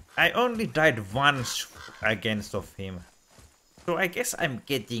 I only died once against of him. So I guess I'm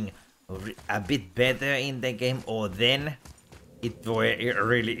getting a bit better in the game, or then it was a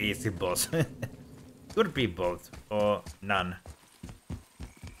really easy boss. Could be both, or none.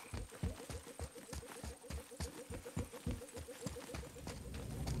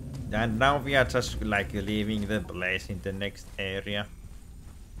 And now we are just like leaving the place in the next area.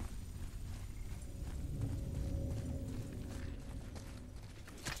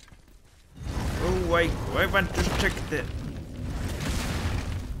 Oh, I want to check the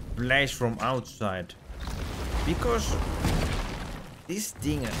place from outside. Because this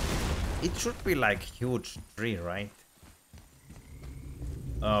thing, it should be like huge tree, right?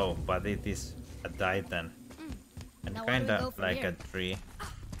 Oh, but it is a titan. And Now where do we go kinda from like here? a tree.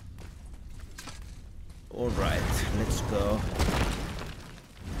 Alright, let's go.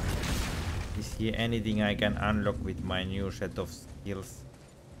 Is here anything I can unlock with my new set of skills?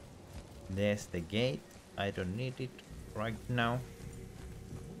 There's the gate. I don't need it right now.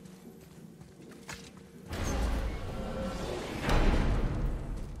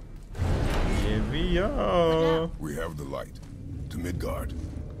 Here we are. We have the light. To Midgard.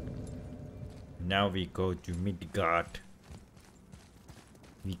 Now we go to Midgard.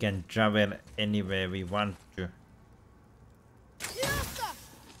 We can travel anywhere we want to.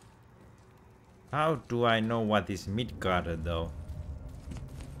 How do I know what is Midgard though?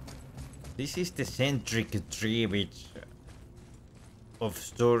 This is the centric tree which of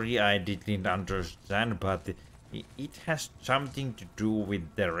story I didn't understand, but it has something to do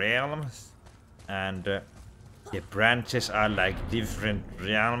with the realms, and the branches are like different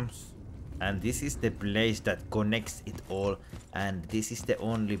realms, and this is the place that connects it all, and this is the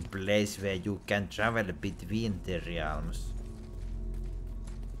only place where you can travel between the realms.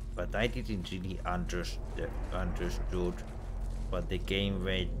 But I didn't really understood what the game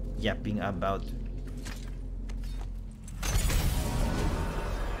were yapping about.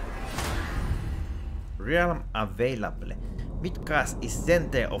 Realm available. Midgard is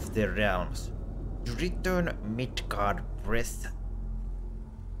center of the realms. To return Midgard, press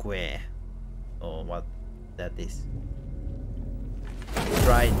square. Or what that is.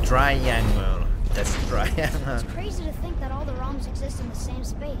 Triangle. That's triangle. It's crazy to think that all the realms exist in the same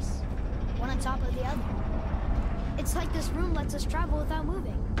space, one on top of the other. It's like this room lets us travel without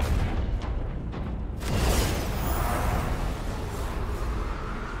moving.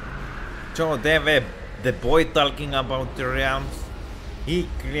 So there were the boy talking about the realms. He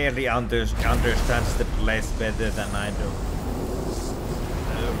clearly understands the place better than I do.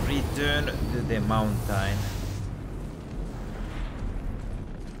 Return to the mountain.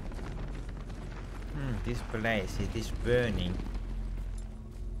 This place, it is burning.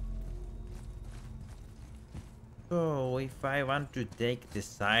 So if I want to take the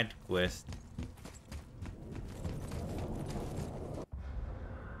side quest,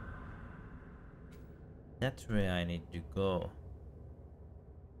 that's where I need to go.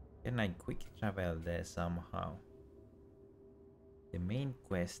 Can I quick travel there somehow? The main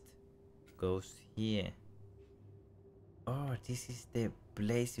quest goes here. Oh, this is the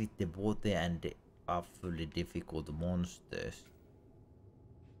place with the water and the awfully difficult monsters.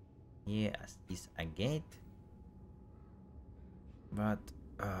 Here is a gate. But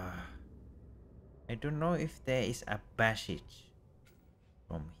I don't know if there is a passage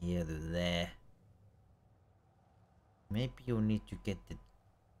from here to there. Maybe you need to get the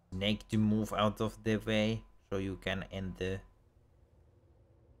snake to move out of the way so you can enter.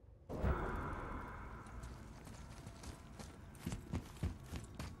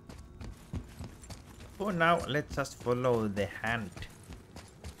 For now, let's just follow the hand.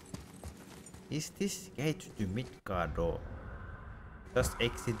 Is this gate to Midgard or just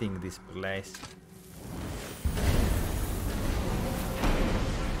exiting this place?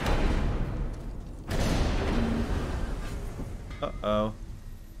 Uh-oh.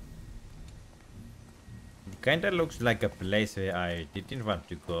 It kinda looks like a place where I didn't want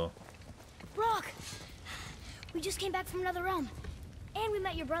to go. Brock! We just came back from another realm. And we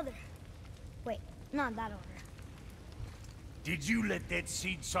met your brother. Wait, not in that order. Did you let that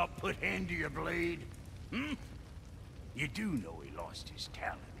seed salt put hand to your blade? Hmm? You do know he lost his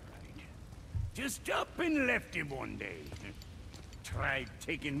talent, right? Just up and left him one day. Tried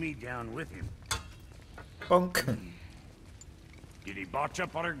taking me down with him. Bonk. Did he botch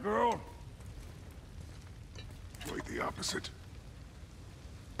up on her girl? Quite the opposite.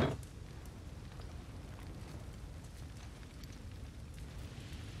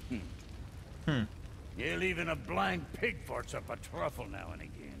 Yeah, even a blind pig farts up a truffle now and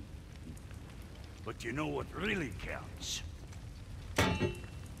again. But you know what really counts?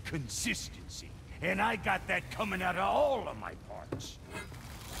 Consistency. And I got that coming out of all of my parts.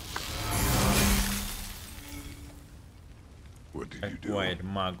 What did you do? Acquired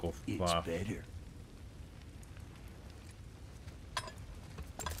Mug of It's Buff. better.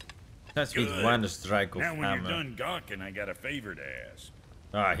 That's with Good. one strike of Now when hammer. you're done gawking, I got a favor to ask.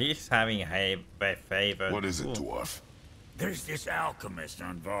 Ah, he's having a favor. What is it, Ooh. dwarf? There's this alchemist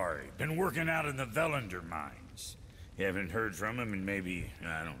on Vari. Been working out in the Velander mines. Haven't heard from him in maybe,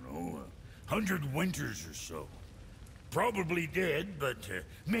 I don't know, 100 winters or so. Probably dead, but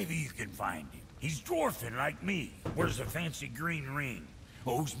maybe you can find him. He's dwarfing like me. Wears a fancy green ring.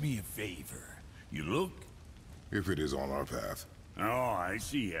 Owes me a favor. You look? If it is on our path. Oh, I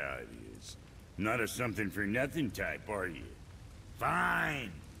see how it is. Not a something-for-nothing type, are you?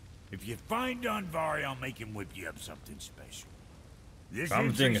 Fine. If you find Donvari, I'll make him whip you up something special. This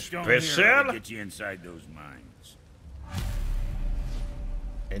Something entry stone here ought special? to get you inside those mines.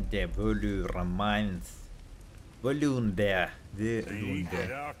 And the balloon there. The I balloon need that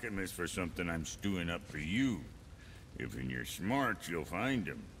there. alchemist for something I'm stewing up for you. If you're smart, you'll find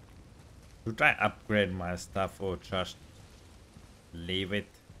him. Should I upgrade my stuff or just leave it?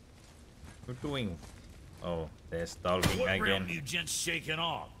 We're doing. Oh, they're stalling What again. realm you gents shaking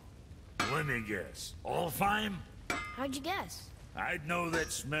off? Let me guess. Alfheim? How'd you guess? I'd know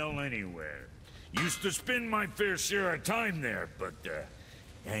that smell anywhere. Used to spend my fair share of time there, but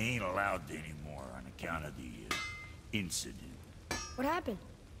I ain't allowed anymore on account of the incident. What happened?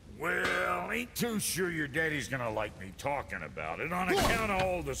 Well, ain't too sure your daddy's gonna like me talking about it on account of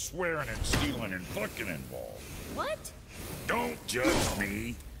all the swearing and stealing and fucking involved. What? Don't judge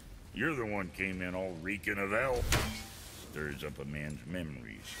me. You're the one came in all reeking of hell. Stirs up a man's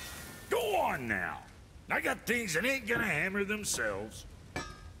memories. Go on now. I got things that ain't gonna hammer themselves.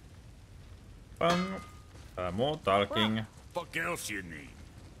 More talking. Fuck else you need?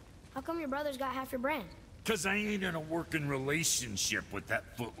 How come your brother's got half your brand? 'Cause I ain't in a working relationship with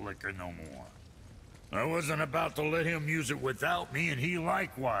that footlicker no more. I wasn't about to let him use it without me, and he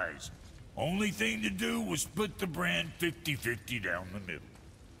likewise. Only thing to do was split the brand 50-50 down the middle.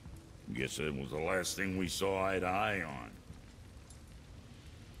 Guess that was the last thing we saw eye to eye on.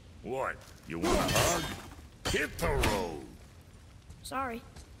 What? You want a hug? Hit the road! Sorry.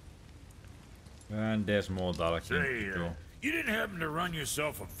 And there's more talking Say, to do. you didn't happen to run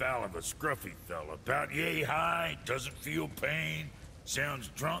yourself afoul of a scruffy fella, about yay high, doesn't feel pain, sounds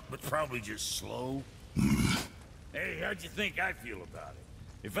drunk but probably just slow? Hey, how'd you think I feel about it?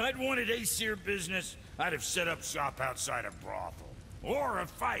 If I'd wanted Aesir business, I'd have set up shop outside a brothel. Or a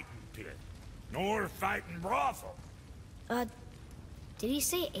fighting pit. Or a fighting brothel. Did he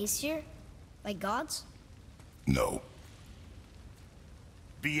say Aesir? Like gods? No.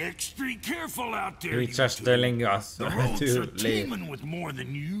 Be extra careful out there, He's you just two. telling us The roads to are leave. teeming with more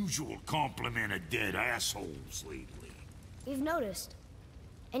than usual complement of dead assholes lately. We've noticed.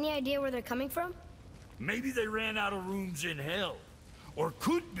 Any idea where they're coming from? Maybe they ran out of rooms in hell. Or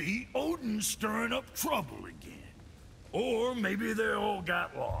could be Odin stirring up trouble again. Or maybe they all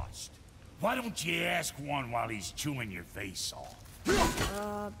got lost. Why don't you ask one while he's chewing your face off?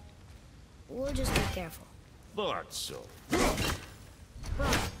 We'll just be careful. Thought so. Bro,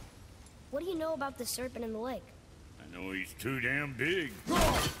 what do you know about the serpent in the lake? I know he's too damn big.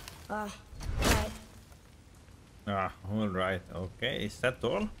 Right. Ah, alright, okay, is that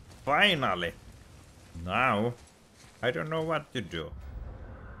all? Finally! Now, I don't know what to do.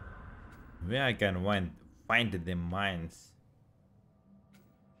 Where I can find the mines.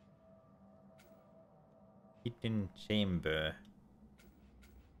 Hidden chamber.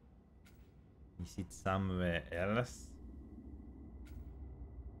 Is it somewhere else?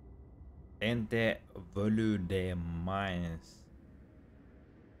 Enter Volude mines.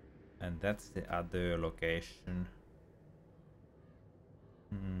 And that's the other location.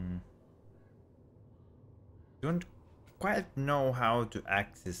 Don't quite know how to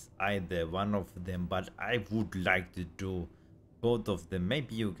access either one of them, but I would like to do both of them.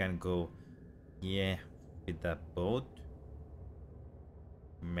 Maybe you can go here with that boat.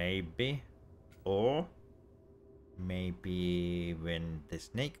 Maybe. Or maybe when the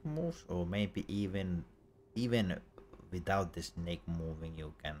snake moves, or maybe even without the snake moving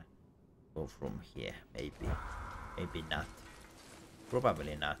you can go from here. Maybe not.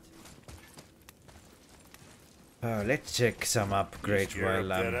 Probably not. Let's check some upgrades while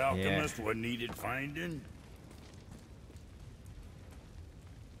that I'm here. alchemist what needed finding?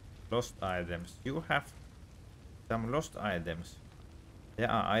 Lost items. You have some lost items. There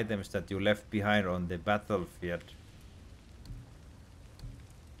are items that you left behind on the battlefield.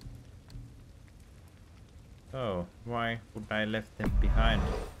 Oh, why would I left them behind?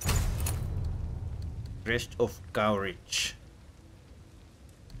 Crest of courage.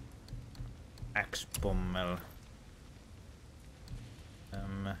 Axe pommel.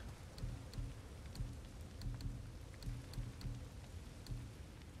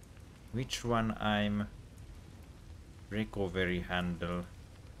 Which one I'm recovery handle?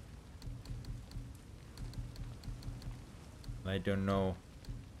 I don't know.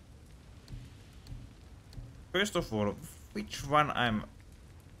 First of all, which one I'm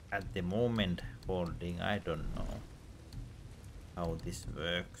at the moment holding, I don't know how this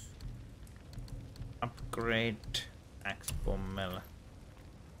works. Upgrade axe pommel.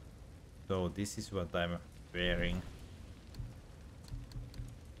 So this is what I'm wearing.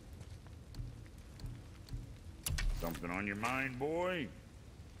 Something on your mind, boy?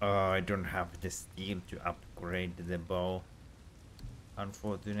 I don't have the steel to upgrade the bow.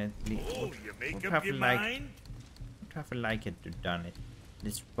 Unfortunately, Oh, you make would up have your liked- mind? would have liked it to done it.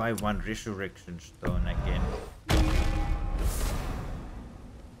 Let's buy one resurrection stone again.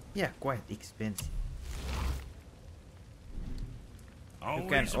 Yeah, quite expensive.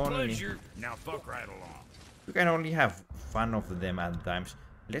 Always a only- pleasure. Now fuck right along. You can only have one of them at times.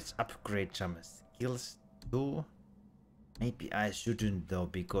 Let's upgrade some skills too. Maybe I shouldn't though,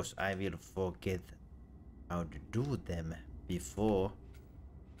 because I will forget how to do them before.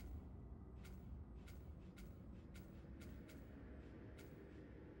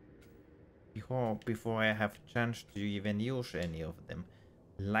 before I have chance to even use any of them.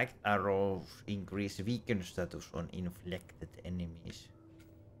 Light arrows increase weaken status on inflicted enemies.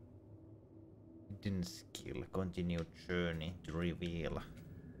 Hidden skill, continued journey to reveal.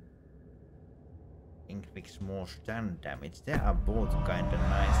 Inflicts more stun damage. They are both kinda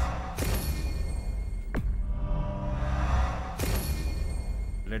nice.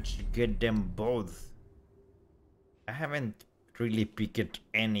 Let's get them both. I haven't really picked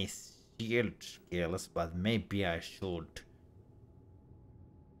any shield skills, but maybe I should.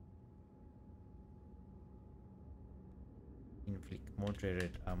 Inflict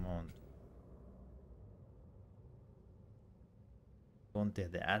moderate amount. Counter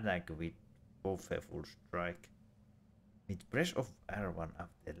the attack with powerful strike. With press of R1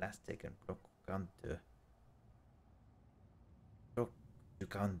 after last second block counter. To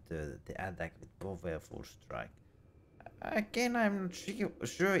counter the attack with powerful strike. Again, I'm not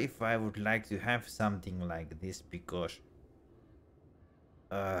sure if I would like to have something like this because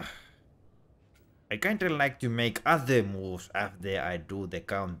I kinda like to make other moves after I do the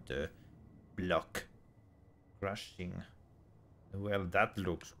counter block. Crushing. Well, that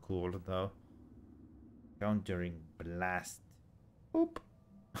looks cool though. Countering blast. Oop.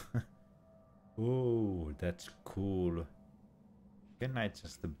 Oh, that's cool. Can I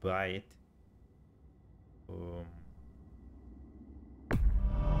just buy it?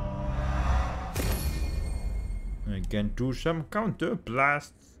 I can do some counter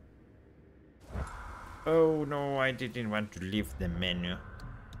blasts. Oh no, I didn't want to leave the menu.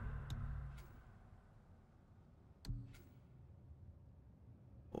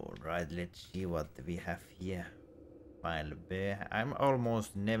 Alright, let's see what we have here. File bear. I'm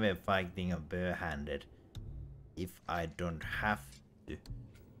almost never fighting a bare-handed if I don't have to.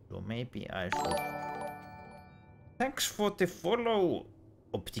 So maybe I should. Thanks for the follow,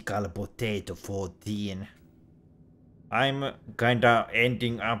 Optical Potato 14. I'm kinda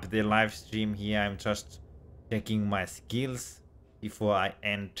ending up the live stream here. I'm just checking my skills before I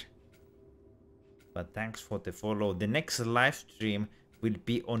end. But thanks for the follow. The next live stream will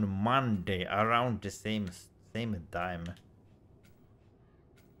be on Monday around the same time.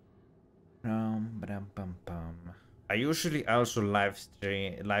 I usually also live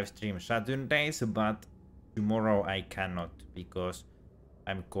stream Saturdays, but tomorrow I cannot because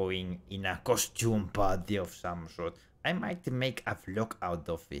I'm going in a costume party of some sort. I might make a vlog out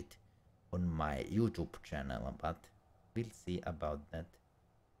of it on my YouTube channel, but we'll see about that.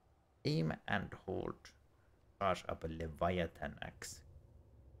 Aim and hold. Charge up a Leviathan axe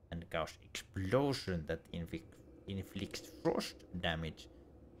and cause explosion that inflicts frost damage.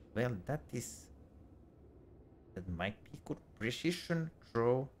 Well, that might be good precision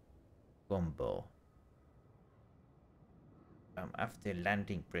throw combo. After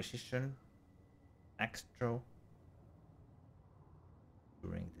landing precision axe throw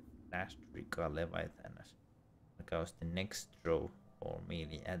during the last recall Leviathan cause the next throw or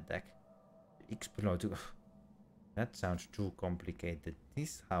melee attack to explode. That sounds too complicated.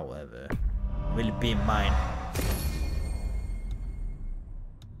 This, however, will be mine.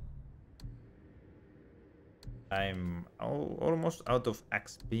 I'm almost out of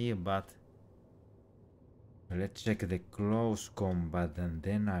XP, but let's check the close combat and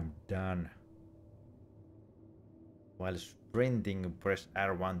then I'm done. While sprinting, press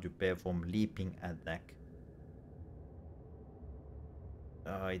R1 to perform leaping attack.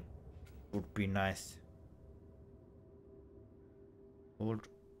 It would be nice. Hold.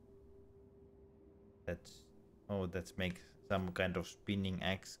 That's make some kind of spinning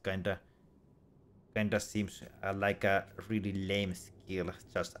axe. Kinda seems like a really lame skill.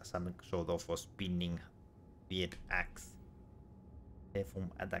 Just some sort of a spinning weird axe.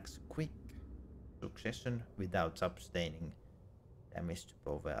 Perform attacks quick succession without sustaining damage to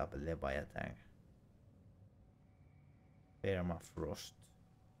power up Leviathan. Permafrost.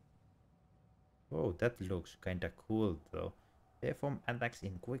 Oh, that looks kinda cool though. Perform attacks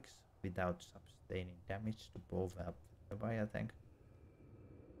in quicks without sustaining damage to power up Leviathan.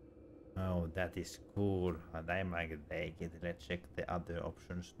 Oh, that is cool. And I might take it. Let's check the other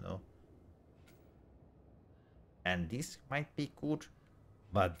options now. And this might be good,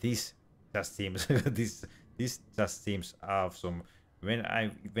 but this just seems this just seems awesome.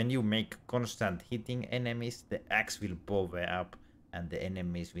 When you make constant hitting enemies, the axe will power up and the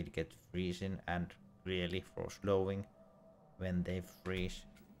enemies will get freezing and really for slowing when they freeze.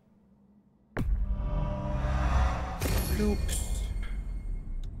 Oops.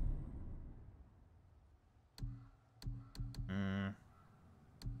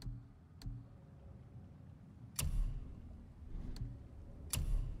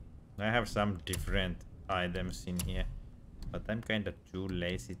 I have some different items in here, but I'm kind of too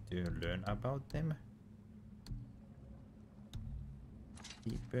lazy to learn about them.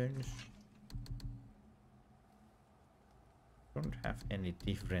 Weapons. Don't have any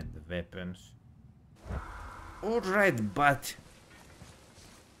different weapons. Alright, but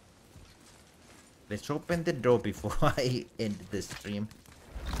let's open the door before I end the stream.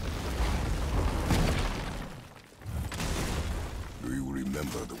 Do you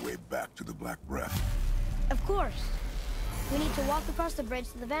remember the way back to the Black Breath? Of course. We need to walk across the bridge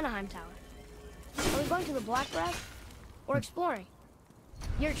to the Vanaheim Tower. Are we going to the Black Breath or exploring?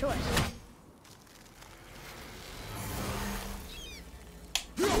 Your choice.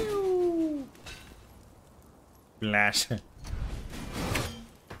 Flash.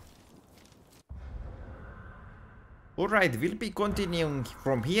 Alright, we'll be continuing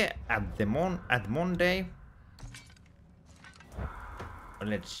from here at Monday.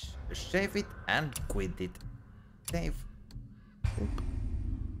 Let's save it and quit it. Save.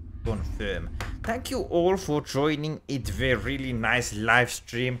 Confirm. Thank you all for joining. It was a really nice live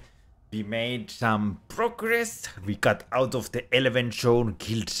stream. We made some progress. We got out of the elephant zone,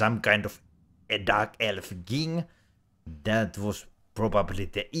 killed some kind of a dark elf king. That was probably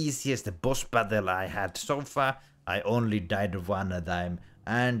the easiest boss battle I had so far. I only died one time.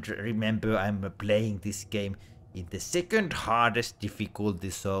 And remember, I'm playing this game in the second hardest difficulty,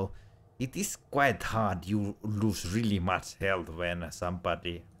 so it is quite hard. You lose really much health when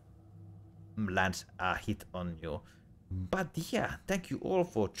somebody lands a hit on you. But yeah, thank you all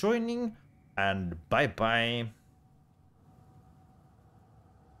for joining, and bye bye.